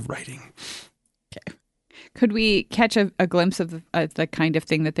to their writing. Could we catch a glimpse of the kind of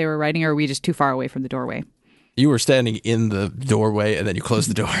thing that they were writing, or are we just too far away from the doorway? You were standing in the doorway, and then you closed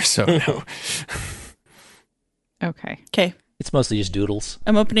the door, so no. Okay. Okay. It's mostly just doodles.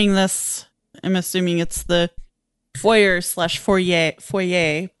 I'm opening this. I'm assuming it's the foyer,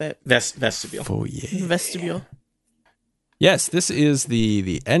 but Vestibule. Foyer. vestibule. Yes, this is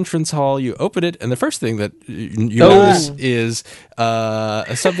the entrance hall. You open it, and the first thing that you notice is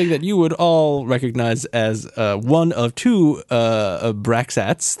something that you would all recognize as one of 2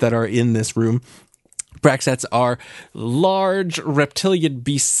 Braxats that are in this room. Braxats are large reptilian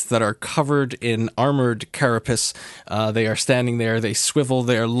beasts that are covered in armored carapace. They are standing there. They swivel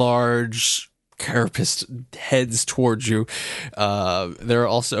their large carapaced heads towards you. There are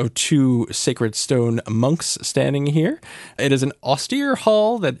also 2 sacred stone monks standing here. It is an austere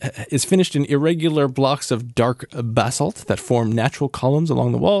hall that is finished in irregular blocks of dark basalt that form natural columns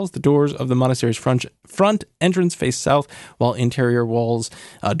along the walls. The doors of the monastery's front entrance face south, while interior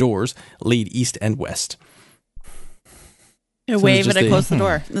doors lead east and west. I it's wave just and I a- close the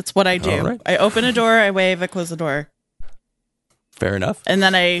door. That's what I do. All right. I open a door, I wave, I close the door. Fair enough. And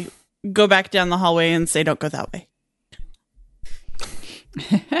then I go back down the hallway and say, don't go that way.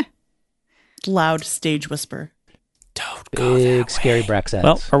 Loud stage whisper. Don't go Big, that way. scary Braxats.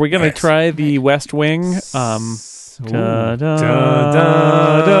 Well, are we going to Yes. try the West Wing? Da, da, da, da,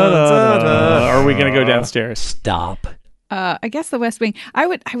 da, da, da. Or are we going to go downstairs? Stop. I guess the West Wing. I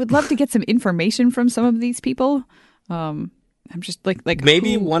would love to get some information from some of these people. I'm just like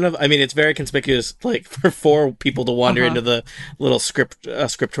Maybe who- one of, I mean, it's very conspicuous, like for 4 people to wander into the little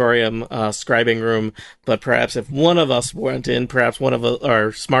scriptorium, scribing room. But perhaps if one of us went in, perhaps one of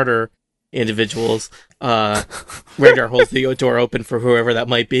our smarter individuals, radar holds the door open for whoever that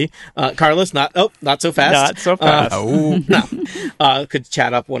might be. Carlos, not so fast. Not so fast. Could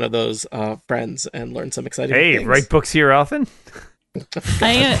chat up one of those friends and learn some exciting Hey, things. write books here often?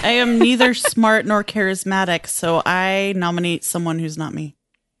 I am neither smart nor charismatic, so I nominate someone who's not me.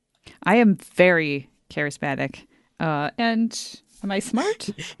 I am very charismatic. And am I smart?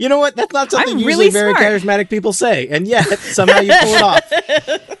 You know what? That's not something I'm usually really very smart. charismatic people say, and yet somehow you pull it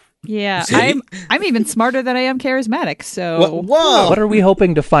off. Yeah, See? I'm even smarter than I am charismatic. So Whoa! What are we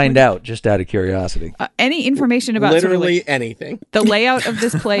hoping to find out, just out of curiosity? any information about sort of, Literally like, anything. the layout of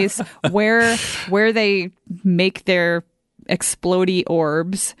this place, where they make their explodey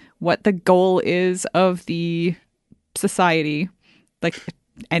orbs, what the goal is of the society, like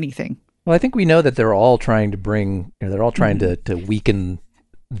anything. Well, I think we know that they're all trying to they're all trying to weaken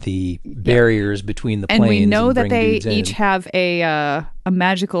the barriers between the planes. And we know that bring they dudes in. each have a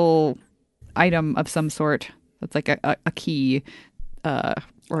magical item of some sort. That's like a key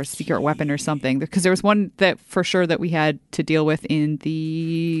or a secret weapon or something. Because there was one that for sure that we had to deal with in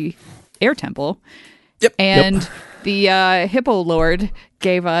the air temple. Yep. And the Hippo Lord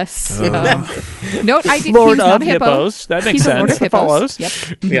gave us no. I did. Lord he's not of a hippo. Hippos. That makes He's a Lord sense. of That hippos. follows.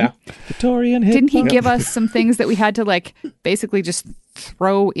 Yep. Yeah. Victorian hippo. Didn't he give us some things that we had to like basically just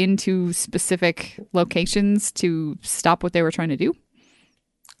throw into specific locations to stop what they were trying to do?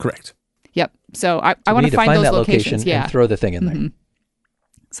 Correct. Yep. So I We want need to find those that locations. location Yeah. and throw the thing in there.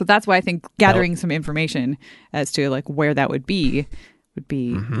 So that's why I think gathering some information as to like where that would be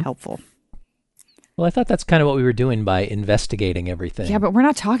helpful. Well, I thought that's kind of what we were doing by investigating everything. Yeah, but we're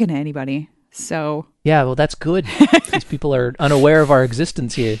not talking to anybody. So Yeah, well, that's good. These people are unaware of our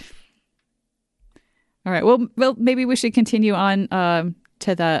existence here. all right. Well, maybe we should continue on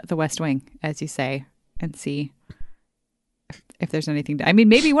to the West Wing, as you say, and see if there's anything. I mean,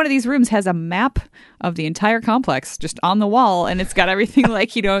 maybe one of these rooms has a map of the entire complex just on the wall, and it's got everything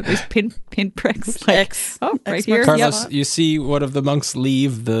like there's pinpricks. Like, X. oh, right X here. marks Yep. Carlos, you see one of the monks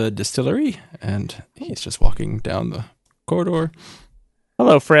leave the distillery, and he's just walking down the corridor.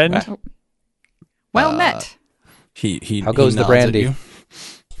 Hello, friend. Ah. Well met. He How goes he the nods brandy? at you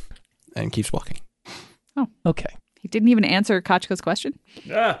and keeps walking. Okay. He didn't even answer Kachko's question.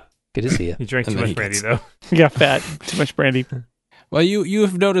 Ah, Good to see you. he drank And too then much he brandy, gets- though. You got fat. Too much brandy. Well, you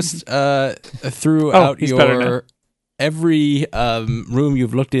have noticed throughout he's better now. your every room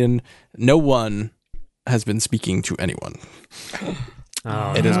you've looked in, no one has been speaking to anyone.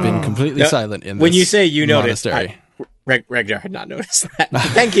 Oh, It has been completely No, silent in this when you say you noticed, monastery. Regdar had not noticed that.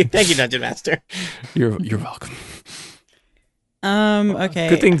 Thank you, Dungeon Master. You're welcome. Okay.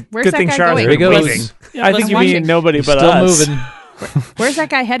 Good thing. Where's Good that thing guy Charles going? was There he goes. waving. Yeah, I think you watching. mean nobody He's but still us. moving. Where's that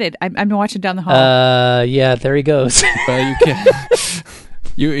guy headed? I'm watching down the hall. Yeah, there he goes. You can.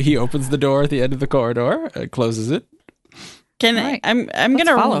 He opens the door at the end of the corridor, closes it. Can All right. I'm Let's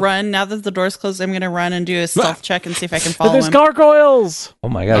gonna follow. run now that the door's closed. I'm gonna run and do a stealth check and see if I can But follow there's him. gargoyles. Oh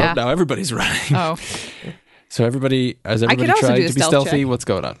my god. Yeah. Now everybody's running. Oh, So everybody also trying do a to be stealth stealthy? check. What's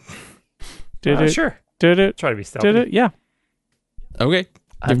going on? Did it? Sure. Did it? Try to be stealthy. Did it? Yeah. Okay, give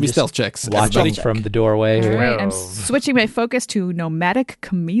I'm me just stealth checks. Watching everybody. from the doorway. all here. right. I'm Whoa. switching my focus to nomadic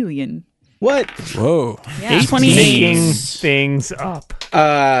chameleon. What? Whoa. Yeah. 28. Making things up.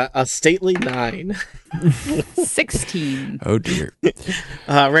 A stately 9. 16. Oh dear.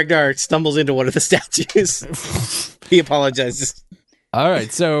 Regdar stumbles into one of the statues. He apologizes. All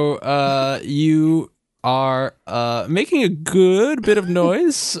right, so you are making a good bit of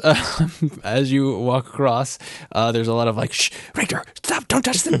noise as you walk across. There's a lot of like, shh, Richter, stop, don't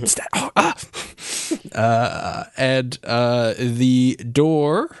touch them. And the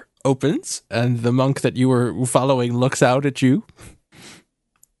door opens, and the monk that you were following looks out at you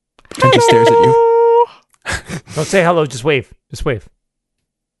and just stares at you. Don't say hello. Just wave. Just wave.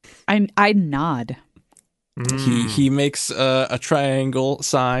 I nod. He makes a triangle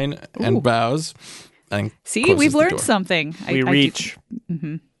sign and Ooh. bows. And See, closes we've the learned door. something. We reach.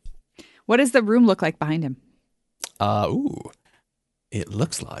 What does the room look like behind him? It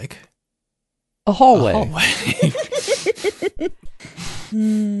looks like A hallway. a hallway.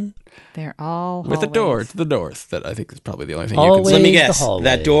 They're all With a door hallways. to the north. That I think is probably the only thing you Hallway. can Let me The guess. hallways.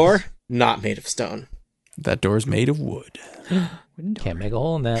 That door, not made of stone. see. That door is made of wood. Wooden door. Can't make a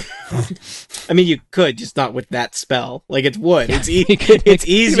hole in that. I mean, you could, just not with that spell. Like, it's wood. It's you could make- it's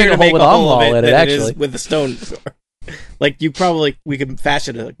you easier could to make make a a hole hole with of almol it in it, than it is actually. with the stone door. Like, we could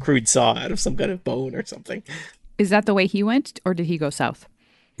fashion a crude saw out of some kind of bone or something. Is that the way he went, or did he go south?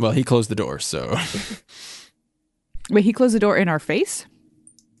 Well, he closed the door, so Wait, he closed the door in our face?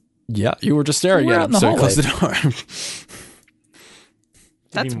 yeah, you were just staring We're at out him, in the so he hallway. closed the door.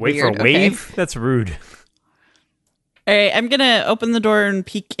 That's You mean wait weird. for a wave. That's rude. All right, I'm gonna open the door and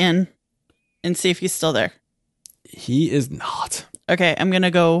peek in and see if he's still there. He is not. Okay, I'm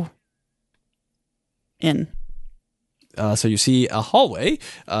gonna go in. So you see a hallway.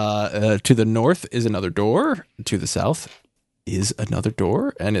 To the north is another door. To the south is another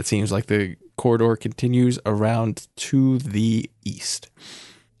door, and it seems like the corridor continues around to the east.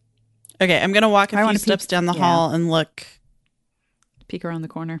 Okay, I'm gonna walk I a few wanna steps peek- down the yeah. hall and look. Peek around the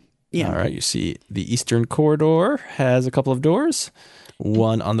corner. Yeah. All right, you see the eastern corridor has a couple of doors,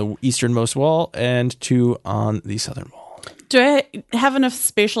 one on the easternmost wall and two on the southern wall. Do I have enough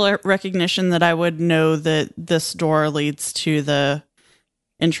spatial recognition that I would know that this door leads to the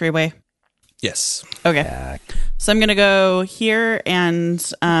entryway? Yes. Okay. So I'm going to go here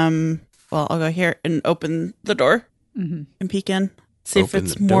and, I'll go here and open the door and peek in. See if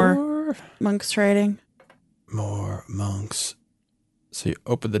it's more monks riding. More monks. So you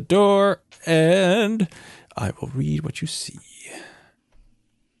open the door, and I will read what you see.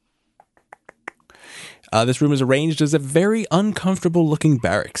 This room is arranged as a very uncomfortable-looking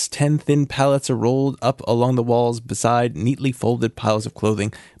barracks. 10 thin pallets are rolled up along the walls beside neatly folded piles of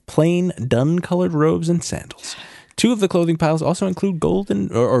clothing, plain, dun-colored robes, and sandals. 2 of the clothing piles also include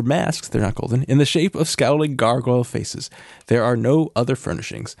golden, or masks, they're not golden, in the shape of scowling gargoyle faces. There are no other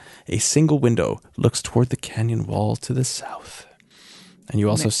furnishings. A single window looks toward the canyon wall to the south. And you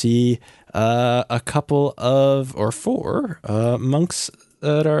also see a couple of, or 4, monks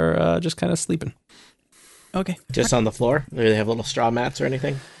that are just kind of sleeping. Okay. Just on the floor? Or do they have little straw mats or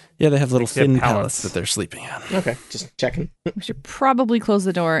anything? Yeah, they have little They have thin pallets. pallets that they're sleeping on. Okay, just checking. We should probably close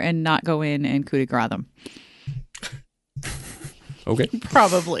the door and not go in and coup de grace them. Okay.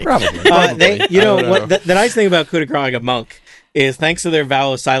 Probably. They, you I know, don't what the nice thing about coup de grace a monk is thanks to their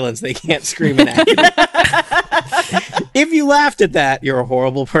vow of silence, they can't scream in action. If you laughed at that, you're a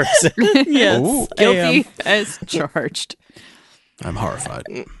horrible person. Yes. Ooh. I am. Guilty as charged. I'm horrified.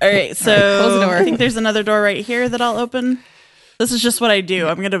 All right, so close the door. I think there's another door right here that I'll open. This is just what I do.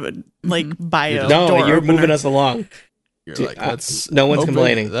 I'm gonna buy a No, door you're opener. moving us along. You're Dude, like, let's no one's open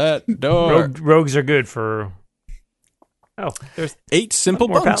complaining. that door. Rogues are good for. Oh, there's 8 simple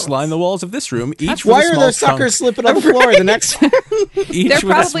more bunks pallets. line the walls of this room. Each Why with a are small those suckers trunk. slipping on the floor? The next one. Each They're with a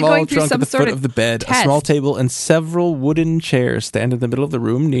probably small going through trunk some at the sort foot of of the bed, a test. small table, and several wooden chairs stand in the middle of the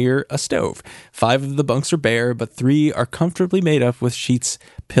room near a stove. 5 of the bunks are bare, but 3 are comfortably made up with sheets,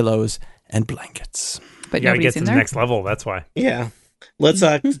 pillows, and blankets. But you gotta nobody's get to in the there. next level. That's why. Yeah. Let's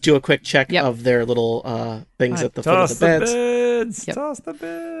do a quick check Yep. of their little things at the foot of Toss the the beds. beds. Yep. Toss the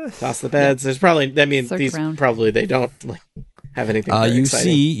beds. Toss the beds. There's probably, I mean, Circle these around. probably they don't have anything very You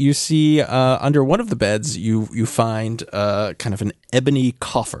exciting. see under one of the beds you find kind of an ebony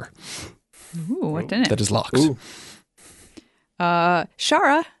coffer Ooh, what's in it? that is locked. Ooh.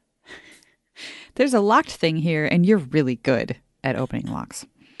 Shara, there's a locked thing here, and you're really good at opening locks.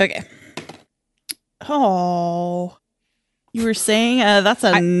 Okay. Oh, you were saying that's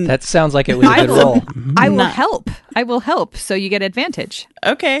a That sounds like it was a I good will- roll. I will Nah. help. I will help, so you get advantage.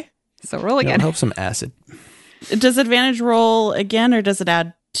 okay. So roll It'll again. help some acid. Does advantage roll again, or does it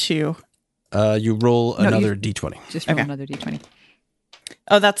add 2? You roll No, another d20. Just roll Okay. another d20.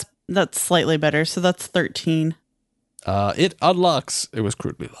 Oh, that's slightly better. So that's 13. It unlocks. It was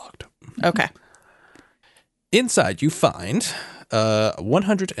crudely locked. Okay. Inside, you find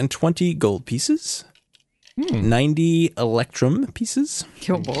 120 gold pieces, 90 electrum pieces,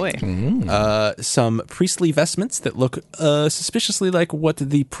 Oh boy. some priestly vestments that look suspiciously like what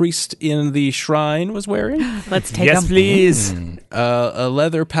the priest in the shrine was wearing, Let's take Yes, them. please. a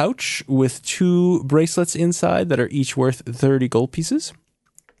leather pouch with 2 bracelets inside that are each worth 30 gold pieces,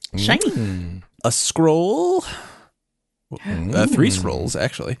 Shiny. a scroll, 3 scrolls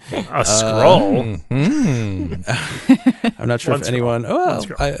actually. A scroll. I'm not sure One if scroll. anyone. Oh, One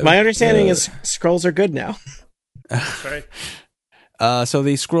scroll. My understanding is scrolls are good now. Right. So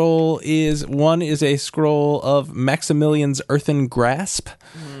the scroll is a scroll of Maximilian's Earthen Grasp,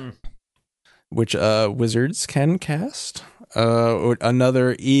 which wizards can cast.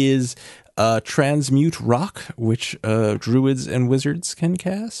 Another is Transmute Rock, which druids and wizards can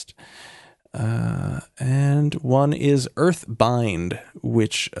cast. And one is Earth Bind,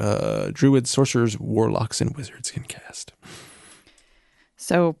 which druids, sorcerers, warlocks, and wizards can cast.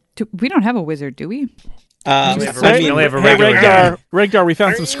 So we don't have a wizard, do we? We only have a Hey, regular guy. Regdar, we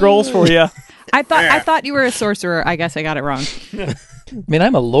found some scrolls for you. I thought you were a sorcerer. I guess I got it wrong. I mean,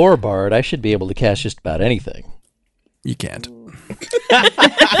 I'm a lore bard. I should be able to cast just about anything. You can't.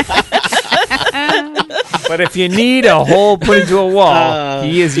 But if you need a hole put into a wall,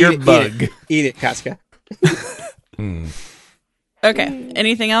 he is your bug. Eat it, Casca. Okay.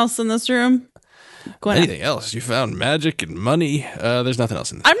 Anything else in this room? Go ahead. Anything else? You found magic and money. There's nothing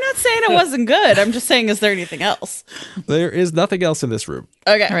else in this. I'm not saying it wasn't good. I'm just saying, is there anything else? There is nothing else in this room.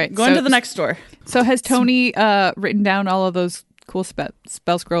 Okay. All right, Going so- to the next door. So has Tony written down all of those cool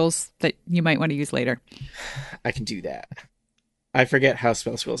spell scrolls that you might want to use later? I can do that. I forget how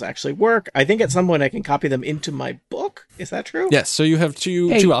spell scrolls actually work. I think at some point I can copy them into my book. Is that true? Yes, so you have two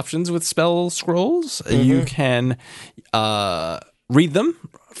Hey. options with spell scrolls. You can read them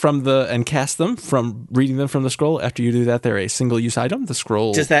and cast them from reading them from the scroll. After you do that, they're a single-use item. The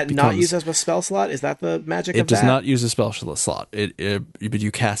scroll Does that not use as a spell slot? Is that the magic of that? It does not use a spell slot. But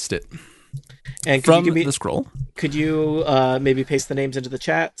you cast it and from the scroll. Could you maybe paste the names into the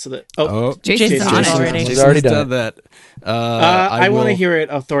chat so that... Jason's on it already. Jason's already done that. I want to hear it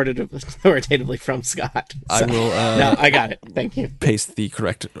authoritatively from Scott. So. I will... no, I got it. Thank you. Paste the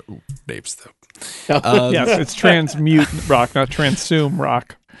correct names, though. Yes, it's transmute rock, not transsume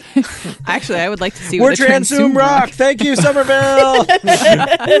rock. Actually, I would like to see We're what a Transsume Rock. Thank you, Somerville.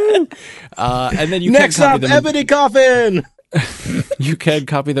 And then you Next can up, copy them. Ebony Coffin. You can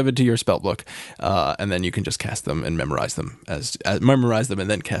copy them into your spellbook, and then you can just cast them and memorize them and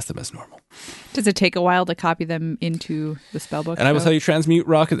then cast them as normal. Does it take a while to copy them into the spellbook? And I will tell you, Transmute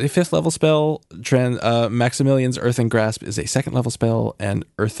Rock is a 5th level spell. Maximilian's Earthen Grasp is a 2nd level spell, and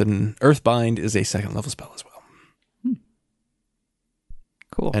Earthbind is a 2nd level spell as well.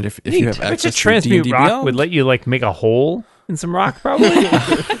 Cool. And if you have Which a access to transmute D&D rock Beyond, would let you like make a hole in some rock, probably.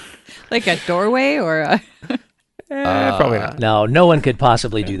 Like a doorway or a... Probably not. No one could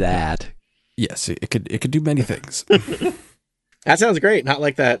possibly do that. yes, it could do many things. That sounds great. Not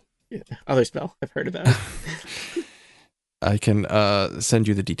like that other spell I've heard about. I can send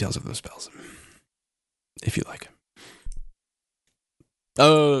you the details of those spells if you like.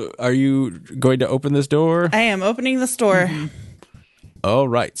 Are you going to open this door? I am opening this door. All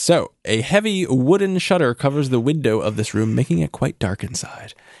right. So, a heavy wooden shutter covers the window of this room, making it quite dark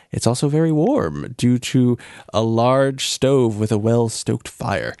inside. It's also very warm due to a large stove with a well-stoked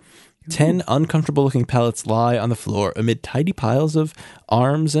fire. 10 uncomfortable-looking pallets lie on the floor amid tidy piles of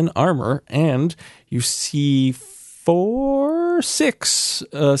arms and armor, and you see 6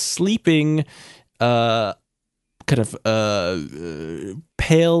 sleeping, kind of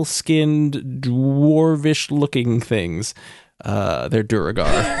pale-skinned, dwarvish-looking things. They're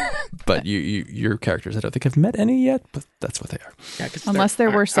Duragar, but your characters I don't think have met any yet, but that's what they are. Yeah, Unless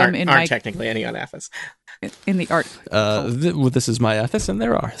there were some in aren't my... technically any on Athos. in the art. This is my Athos, and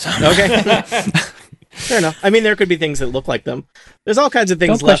there are. So. Okay. Fair enough. I mean, there could be things that look like them. There's all kinds of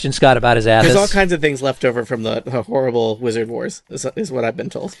things Don't question Scott about his There's all Athos. kinds of things left over from the horrible Wizard Wars, is what I've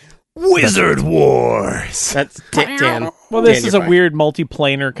been told. Wizard Wars! That's Dan. Well, this Dan, is you're a fine. weird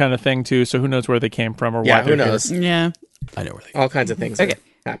multiplanar kind of thing too, so who knows where they came from or Yeah, why who they're knows? Yeah. I know where they All kinds of things Okay.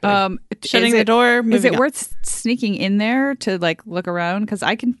 are happening. Shutting is the door, Is moving it on. worth sneaking in there to like look around? Because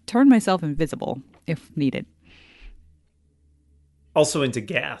I can turn myself invisible if needed. Also into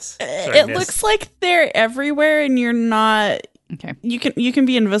gas. It looks like they're everywhere, and you're not. Okay, You can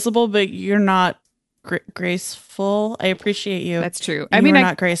be invisible, but you're not graceful. I appreciate you. that's true. I I mean, mean,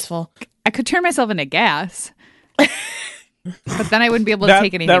 not graceful. I could turn myself into gas, but then I wouldn't be able to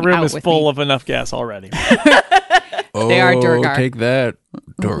take anything that room out is with full me. of enough gas already. They are Durgar. Take that,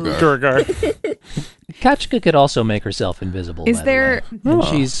 Durgar. Durgar. Kachka could also make herself invisible. Is by the there- way. And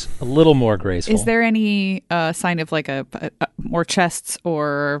she's a little more graceful. Is there any sign of like a more chests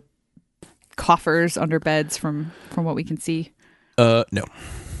or coffers under beds from what we can see? No.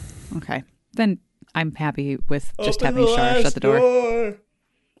 Okay, then I'm happy with just having Shara shut the door.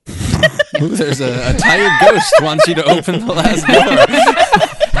 Ooh, there's a tired ghost wants you to open the last door.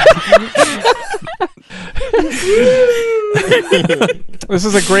 This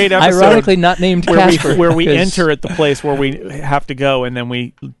is a great episode. Ironically not named Casper. where we 'cause- enter at the place where we have to go, and then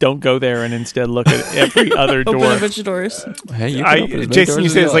we don't go there and instead look at every other Open door. a bunch of doors. Hey, you can open as many Jason, doors you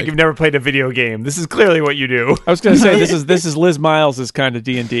as say it's like like. you've never played a video game. This is clearly what you do. I was going to say this is Liz Miles' kind of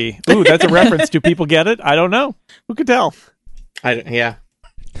D&D. Ooh, that's a reference. Do people get it? I don't know. Who could tell? Yeah.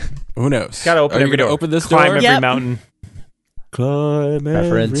 Who knows? Gotta open Are you every gonna door. open this Climb door? every Yep. mountain. Climb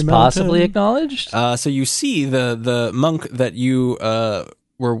Reference every possibly mountain. acknowledged. So you see the monk that you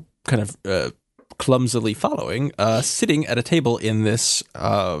were kind of clumsily following sitting at a table in this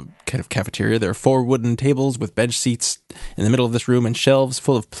kind of cafeteria. There are 4 wooden tables with bench seats in the middle of this room and shelves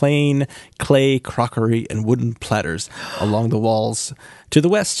full of plain clay crockery and wooden platters along the walls. To the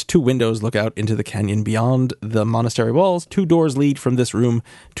west, 2 windows look out into the canyon beyond the monastery walls. 2 doors lead from this room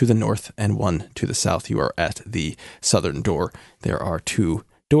to the north and 1 to the south. You are at the southern door. There are 2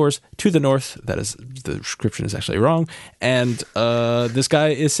 doors to the north. That is, the description is actually wrong. And this guy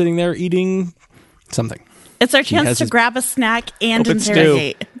is sitting there eating something. It's our has chance to his- grab a snack and Open stew.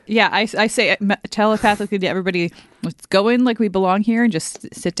 interrogate. Yeah, I say telepathically to everybody, let's go in like we belong here and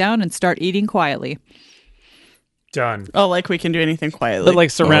just sit down and start eating quietly. Done. Oh, like we can do anything quietly. But like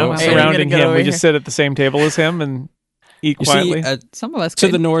Oh, hey, surrounding I'm gonna him, go we over just here. sit at the same table as him and eat You quietly? see, Some of us to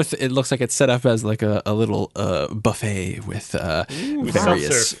could. the north, it looks like it's set up as like a little buffet with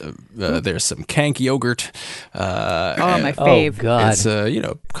various. There's some Kank yogurt. my Oh fave. God! It's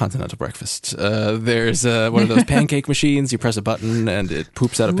continental breakfast. There's one of those pancake machines. You press a button and it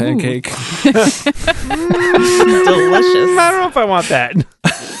poops out a pancake. Delicious. I don't know if I want that.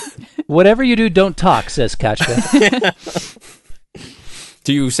 Whatever you do, don't talk, says Kachka.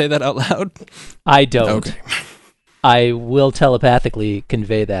 Do you say that out loud? I don't. Okay. I will telepathically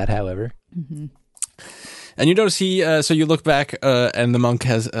convey that, however. And you notice so you look back, and the monk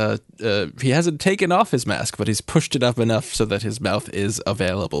has, he hasn't taken off his mask, but he's pushed it up enough so that his mouth is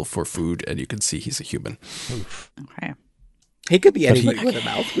available for food, and you can see he's a human. Okay. He could be anybody with a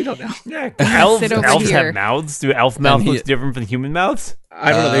mouth. We don't know. Yeah, elves Sit over have here. mouths. Do elf mouths look different from human mouths?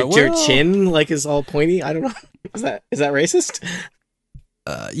 I don't know. Their well- chin is all pointy. I don't know. Is that racist?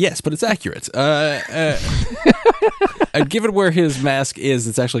 Yes, but it's accurate. And given where his mask is,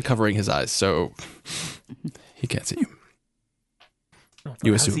 it's actually covering his eyes, so he can't see you.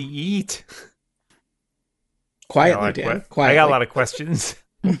 You How does assume. he eat? Quietly, Dan. I Quietly. got a lot of questions.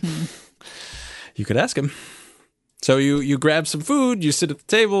 You could ask him. So you grab some food, you sit at the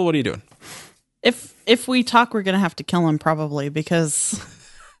table, what are you doing? If we talk, we're gonna have to kill him probably because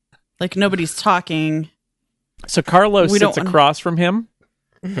like nobody's talking. So Carlos We don't sits wanna- across from him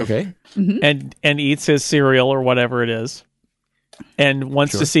Okay. and eats his cereal or whatever it is, and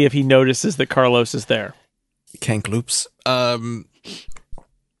wants Sure. to see if he notices that Carlos is there. Kank loops.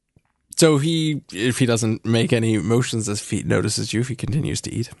 So if he doesn't make any motions as if he notices you, he continues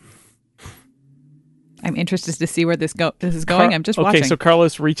to eat. I'm interested to see where this is going. I'm just okay, watching. so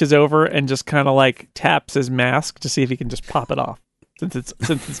Carlos reaches over and just kind of like taps his mask to see if he can just pop it off since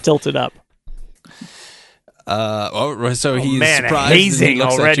it's tilted up. So he's man, surprised and he hazing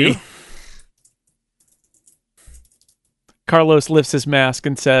looks at already. you. Carlos lifts his mask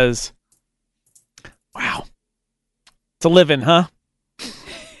and says, "Wow, it's a living, huh?"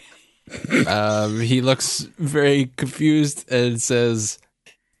 He looks very confused and says,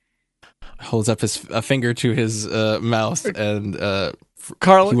 holds up a finger to his mouth, and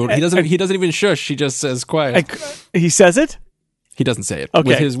he doesn't even shush. He just says quiet. He says it. He doesn't say it.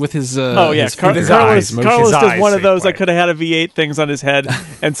 Okay. With his Oh yeah, his finger. Carlos motions. does His one eyes of those. say I could have had a V8 things on his head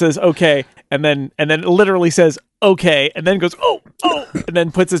and says okay, and then literally says okay, and then goes oh, and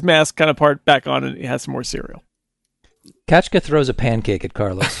then puts his mask kind of part back on, and he has some more cereal. Kachka throws a pancake at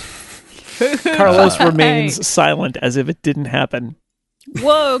Carlos. Carlos remains silent as if it didn't happen.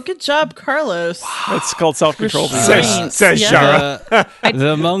 Whoa, good job, Carlos. It's called self-control. Restraint. Says Yeah. Shara.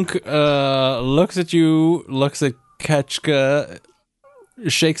 The monk looks at you, looks at Kachka,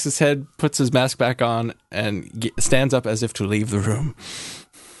 shakes his head, puts his mask back on, and stands up as if to leave the room.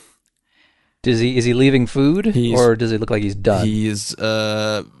 Is he leaving food, or does it look like he's done? He's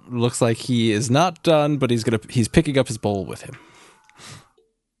looks like he is not done, but he's picking up his bowl with him.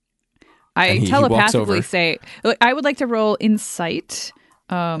 I and he walks telepathically over. say, look, I would like to roll insight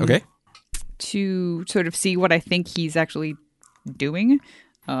Okay. to sort of see what I think he's actually doing.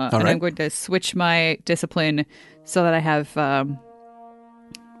 And right. I'm going to switch my discipline so that I have,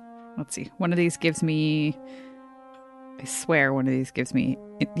 let's see, one of these gives me, I swear one of these gives me,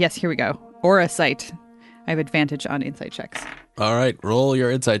 yes, here we go, Aura Sight. I have advantage on insight checks. All right, roll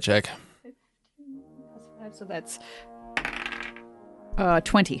your insight check. So that's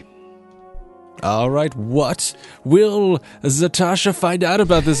 20. All right, what will Zatasha find out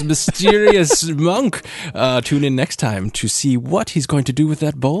about this mysterious monk? Tune in next time to see what he's going to do with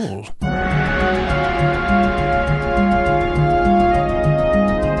that bowl.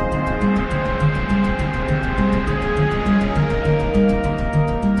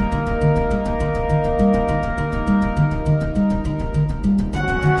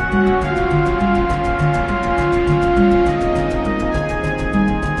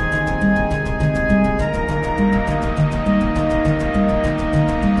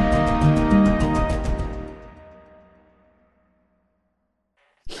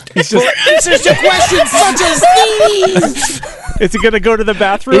 He's just Answers to questions such as these. is he going to go to the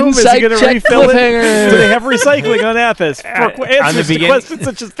bathroom? Insight is he going to check refill it? cliffhanger. Do they have recycling on Athos? For answers to questions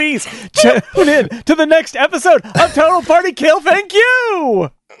such as these, tune in to the next episode of Total Party Kill. Thank you.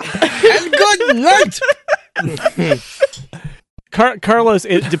 And good night. Carlos,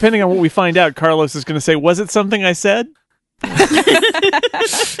 depending on what we find out, Carlos is going to say, "Was it something I said?"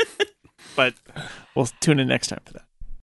 But we'll tune in next time for that.